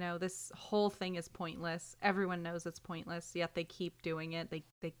on. You know, this whole thing is pointless. Everyone knows it's pointless, yet they keep doing it.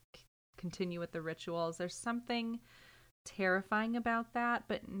 They continue with the rituals. There's something terrifying about that,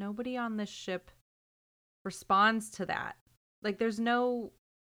 but nobody on this ship responds to that. Like there's no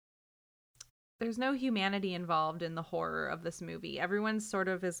humanity involved in the horror of this movie. Everyone sort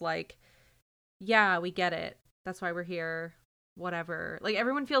of is like, yeah, we get it. That's why we're here. Whatever. Like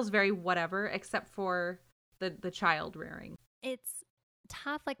everyone feels very whatever except for the child rearing. It's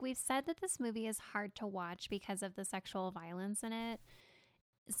tough. Like we've said that this movie is hard to watch because of the sexual violence in it.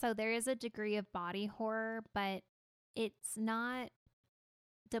 So there is a degree of body horror, but it's not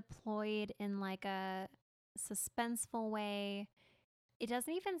deployed in like a suspenseful way. It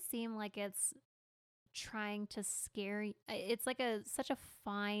doesn't even seem like it's trying to scare you. It's like such a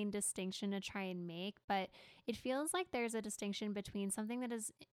fine distinction to try and make, but it feels like there's a distinction between something that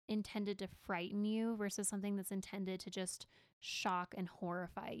is intended to frighten you versus something that's intended to just shock and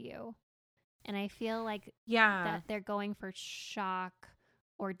horrify you. And I feel like that they're going for shock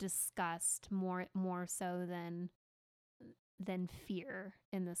or disgust more so than fear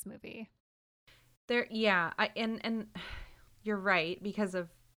in this movie. And you're right, because of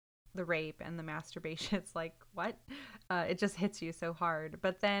the rape and the masturbation. It's like, what? It just hits you so hard.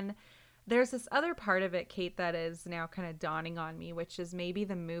 But then there's this other part of it, Kate, that is now kind of dawning on me, which is maybe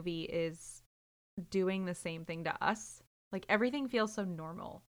the movie is doing the same thing to us. Like everything feels so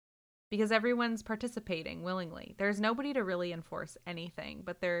normal because everyone's participating willingly. There's nobody to really enforce anything,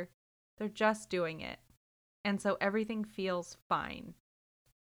 but they're just doing it. And so everything feels fine.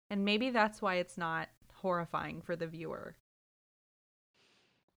 And maybe that's why it's not horrifying for the viewer.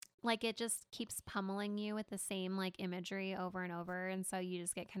 Like it just keeps pummeling you with the same like imagery over and over, and so you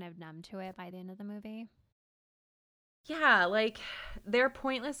just get kind of numb to it by the end of the movie. Yeah, like their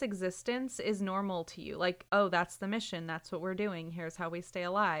pointless existence is normal to you. Like, oh, that's the mission. That's what we're doing. Here's how we stay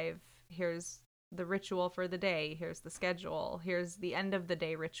alive. Here's the ritual for the day. Here's the schedule. Here's the end of the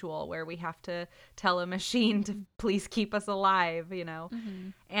day ritual where we have to tell a machine to please keep us alive, you know? Mm-hmm.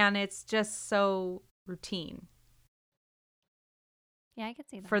 And it's just so routine. Yeah, I could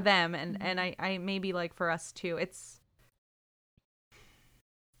see that. For them, and I maybe like for us too.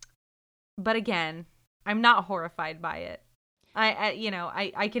 But again, I'm not horrified by it.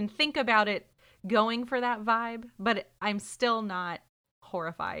 I can think about it going for that vibe, but I'm still not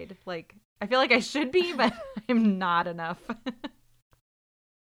horrified. Like I feel like I should be, but I'm not enough.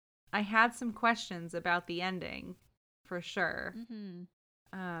 I had some questions about the ending, for sure.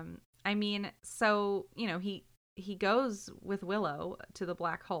 Mm-hmm. I mean, so, you know, he goes with Willow to the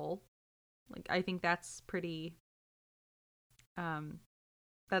black hole. Like I think that's pretty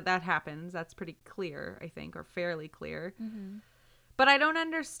that happens. That's pretty clear, I think, or fairly clear. Mm-hmm. But I don't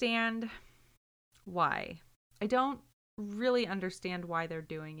understand why. I don't really understand why they're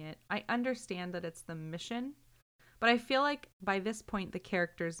doing it. I understand that it's the mission, but I feel like by this point the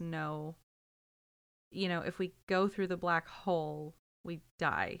characters know, you know, if we go through the black hole, we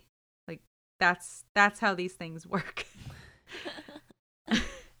die. Like that's how these things work.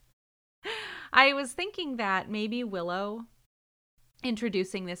 I was thinking that maybe Willow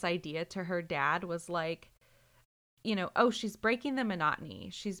introducing this idea to her dad was like, you know, oh, she's breaking the monotony.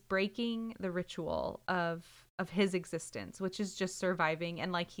 She's breaking the ritual of his existence, which is just surviving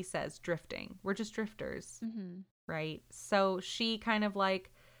and, like he says, drifting. We're just drifters, Mm-hmm. right? So she kind of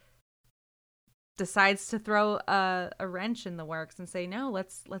like decides to throw a wrench in the works and say, no,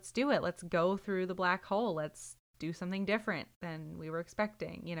 let's do it. Let's go through the black hole. Let's do something different than we were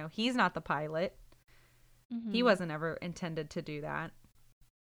expecting. You know, he's not the pilot. Mm-hmm. He wasn't ever intended to do that.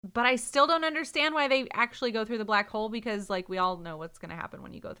 But I still don't understand why they actually go through the black hole, because, like, we all know what's going to happen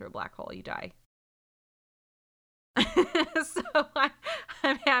when you go through a black hole. You die. So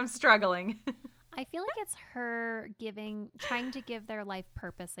I'm struggling. I feel like it's her trying to give their life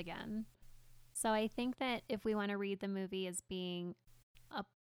purpose again. So I think that if we want to read the movie as being a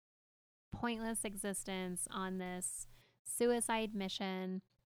pointless existence on this suicide mission,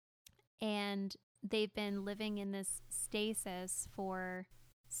 and they've been living in this stasis for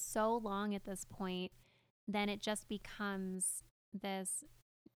so long at this point, then it just becomes this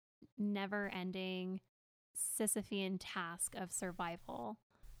never ending Sisyphean task of survival.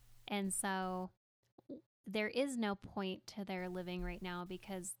 And so there is no point to their living right now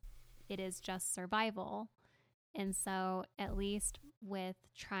because it is just survival. And so, at least with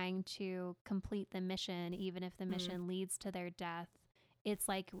trying to complete the mission, even if the mission leads to their death, it's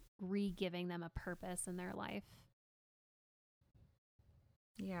like re-giving them a purpose in their life.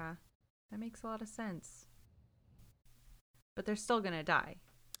 Yeah, that makes a lot of sense. But they're still going to die.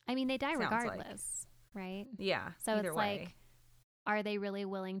 I mean, they die Sounds regardless, right? Yeah, So either it's way. like, are they really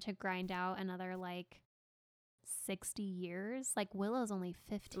willing to grind out another like 60 years? Like Willow's only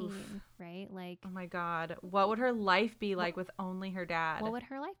 15, Oof. right? Like, Oh my God. What would her life be like with only her dad? what would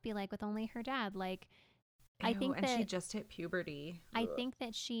her life be like with only her dad? Like, Ew, I think and that she just hit puberty. I think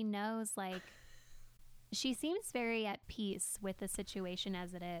that she knows, like, she seems very at peace with the situation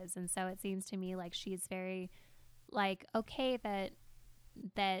as it is. And so it seems to me like she's very like okay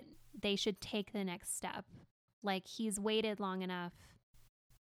that they should take the next step. Like he's waited long enough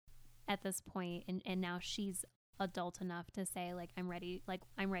at this point, and now she's adult enough to say like I'm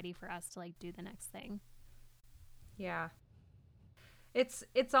ready for us to like do the next thing. Yeah.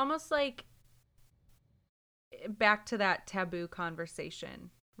 It's almost like back to that taboo conversation,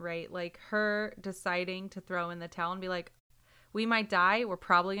 right? Like her deciding to throw in the towel and be like, we might die, we're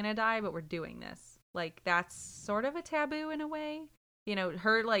probably gonna die, but we're doing this. Like that's sort of a taboo in a way. You know,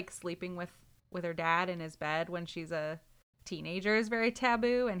 her like sleeping with her dad in his bed when she's a teenager is very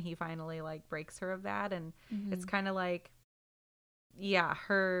taboo, and he finally like breaks her of that. And it's kind of like, yeah,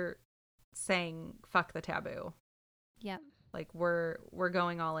 her saying fuck the taboo. Yep. Like we're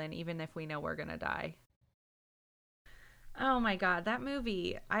going all in even if we know we're gonna die. Oh my God, that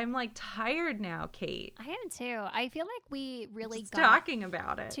movie. I'm like tired now, Kate. I am too. I feel like we really Just got talking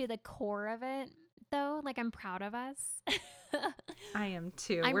about it. to the core of it though. Like I'm proud of us. I am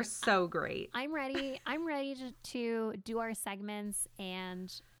too. We're so great. I'm ready to do our segments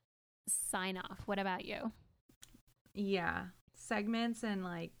and sign off. What about you? Yeah. Segments and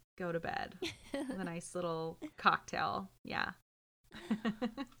like go to bed with a nice little cocktail. Yeah.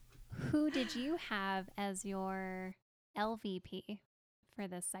 Who did you have as your LVP for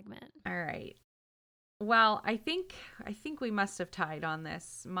this segment? All right. Well, I think we must have tied on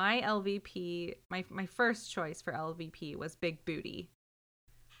this. My LVP, my first choice for LVP was Big Booty.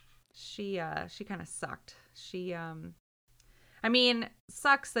 She kind of sucked. She I mean,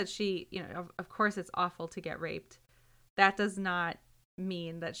 sucks that she, you know, of course it's awful to get raped. That does not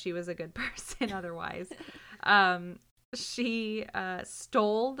mean that she was a good person otherwise. She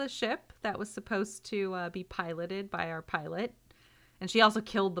stole the ship that was supposed to be piloted by our pilot, and she also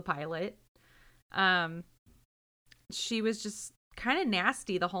killed the pilot. She was just kind of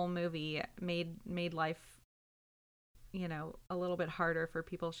nasty the whole movie. Made life, you know, a little bit harder for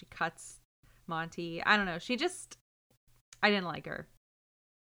people. She cuts Monty. I don't know. I didn't like her.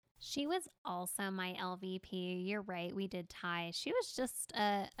 She was also my LVP. You're right. We did tie. She was just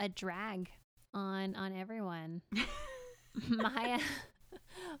a drag on everyone.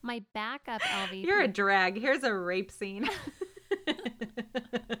 My backup LVP. You're a drag. Here's a rape scene.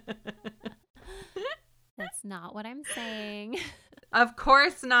 That's not what I'm saying. Of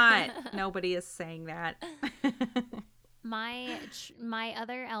course not. Nobody is saying that. My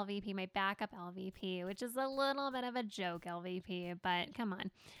other LVP, my backup LVP, which is a little bit of a joke LVP, but come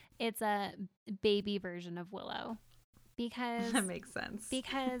on. It's a baby version of Willow. Because that makes sense.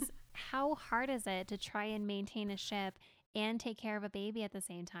 Because how hard is it to try and maintain a ship and take care of a baby at the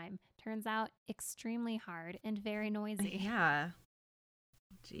same time? Turns out extremely hard and very noisy. Yeah.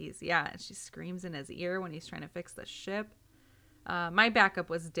 Jeez, yeah. She screams in his ear when he's trying to fix the ship. My backup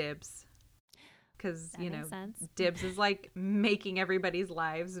was Dibs. Because, you know, Dibs is like making everybody's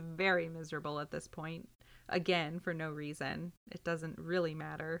lives very miserable at this point. Again, for no reason. It doesn't really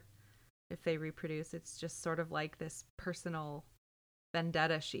matter if they reproduce. It's just sort of like this personal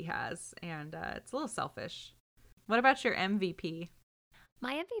vendetta she has. And it's a little selfish. What about your MVP?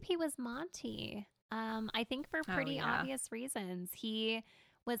 My MVP was Monty. I think for pretty obvious reasons. He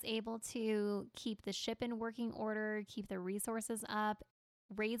was able to keep the ship in working order, keep the resources up,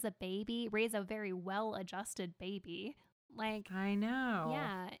 raise a very well-adjusted baby. Like, I know.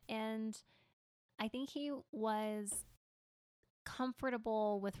 Yeah, and I think he was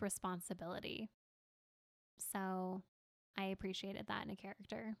comfortable with responsibility. So I appreciated that in a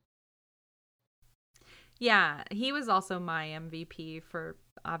character. Yeah, he was also my MVP for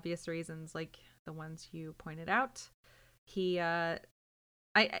obvious reasons, like the ones you pointed out. He I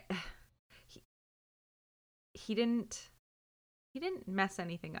he, he didn't mess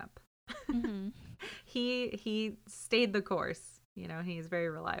anything up. Mm-hmm. He stayed the course. You know, he's very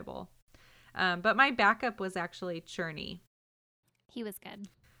reliable. But my backup was actually Cherney. He was good.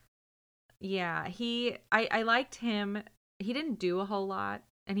 Yeah, I liked him. He didn't do a whole lot,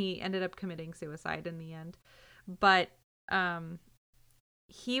 and he ended up committing suicide in the end. But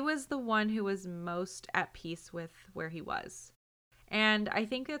he was the one who was most at peace with where he was. And I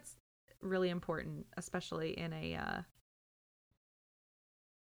think it's really important, especially in a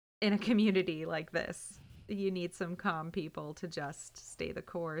community like this. You need some calm people to just stay the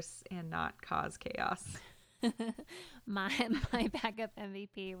course and not cause chaos. my my backup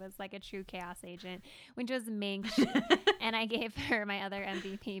MVP was like a true chaos agent, which was Mink, and I gave her my other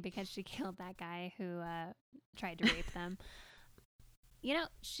MVP because she killed that guy who tried to rape them. You know,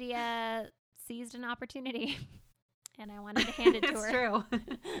 she seized an opportunity, and I wanted to hand it to her. It's true.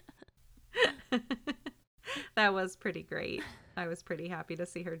 That was pretty great. I was pretty happy to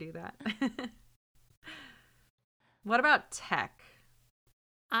see her do that. What about Tech?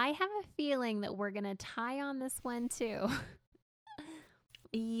 I have a feeling that we're gonna tie on this one too.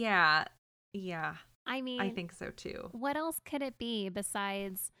 Yeah. I mean, I think so too. what else could it be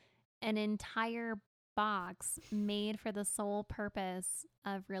besides an entire box made for the sole purpose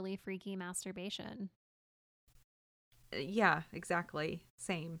of really freaky masturbation? Yeah, exactly.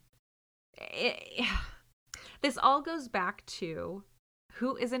 Same. This all goes back to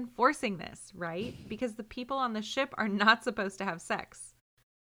who is enforcing this, right? Because the people on the ship are not supposed to have sex.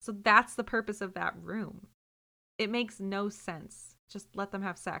 So that's the purpose of that room. It makes no sense. Just let them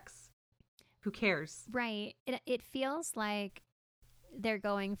have sex. Who cares? Right. It feels like they're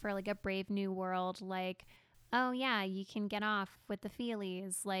going for like a Brave New World, like, oh yeah, you can get off with the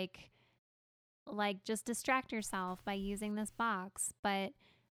feelies, like just distract yourself by using this box. But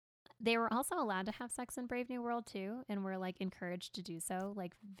they were also allowed to have sex in Brave New World too, and were like encouraged to do so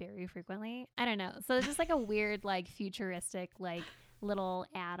like very frequently. I don't know. So it's just like a weird, like futuristic, like little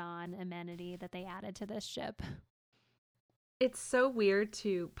add-on amenity that they added to this ship. It's so weird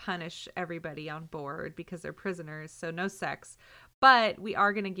to punish everybody on board because they're prisoners, so no sex. But we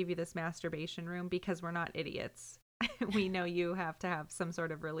are going to give you this masturbation room because we're not idiots. We know you have to have some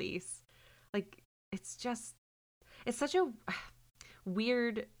sort of release. Like, it's such a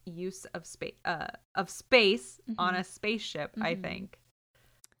weird use of space on a spaceship, I think.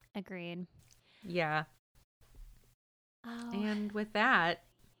 Agreed. Yeah. Oh. And with that,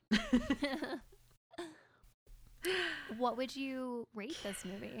 what would you rate this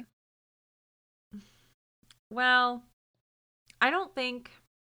movie? well, I don't think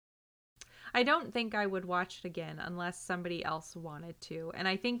I would watch it again unless somebody else wanted to. And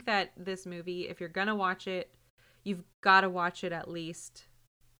I think that this movie, if you're going to watch it, you've got to watch it at least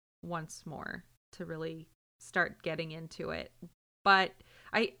once more to really start getting into it. But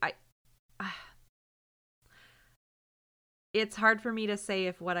it's hard for me to say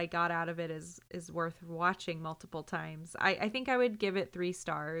if what I got out of it is worth watching multiple times. I think I would give it 3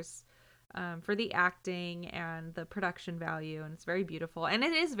 stars. For the acting and the production value, and it's very beautiful and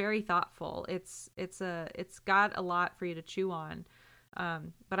it is very thoughtful. It's got a lot for you to chew on,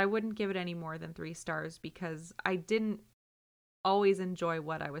 but I wouldn't give it any more than 3 stars because I didn't always enjoy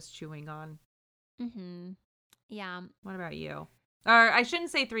what I was chewing on. Yeah. What about you? Or I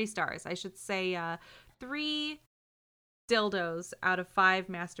shouldn't say 3 stars. I should say 3 dildos out of 5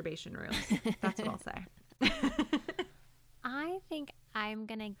 masturbation rooms. That's what I'll say. I think I'm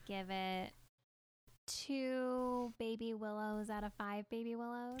going to give it 2 baby willows out of 5 baby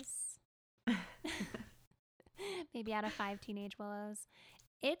willows. Maybe out of 5 teenage willows.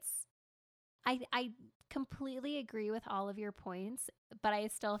 I completely agree with all of your points, but I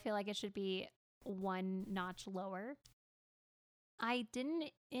still feel like it should be 1 notch lower. I didn't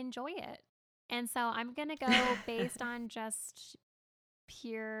enjoy it. And so I'm going to go based on just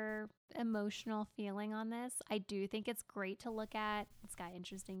pure emotional feeling on this. I do think it's great to look at. It's got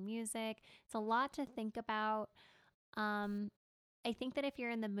interesting music. It's a lot to think about. I think that if you're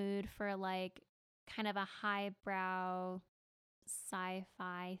in the mood for like kind of a highbrow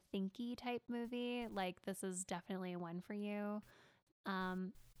sci-fi thinky type movie, like this is definitely one for you.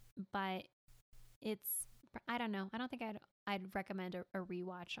 But I don't know. I don't think I'd recommend a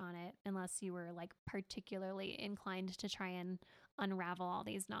rewatch on it unless you were like particularly inclined to try and unravel all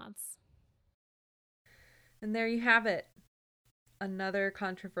these knots. And there you have it. Another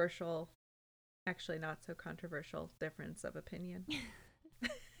controversial, actually not so controversial difference of opinion.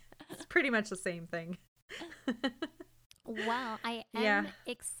 It's pretty much the same thing. Well, I am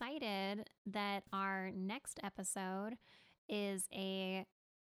excited that our next episode is a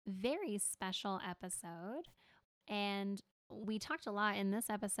very special episode. And we talked a lot in this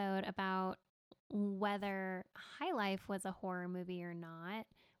episode about whether High Life was a horror movie or not,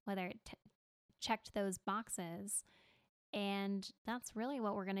 whether it checked those boxes. And that's really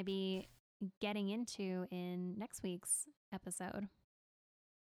what we're going to be getting into in next week's episode.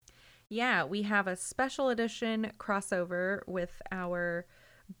 Yeah, we have a special edition crossover with our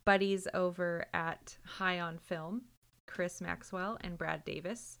buddies over at High on Film, Chris Maxwell and Brad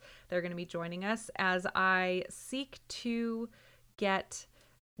Davis. They're going to be joining us as I seek to get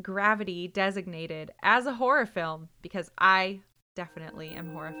Gravity designated as a horror film, because I definitely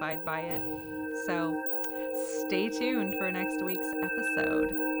am horrified by it. So stay tuned for next week's episode.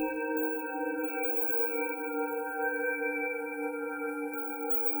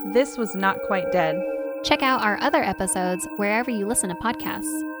 This was Not Quite Dead. Check out our other episodes wherever you listen to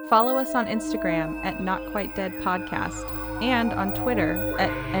podcasts. Follow us on Instagram at Not Quite Dead Podcast and on Twitter at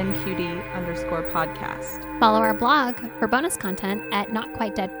NQD_podcast. Follow our blog for bonus content at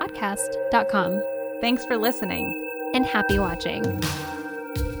notquitedeadpodcast.com. Thanks for listening. And happy watching.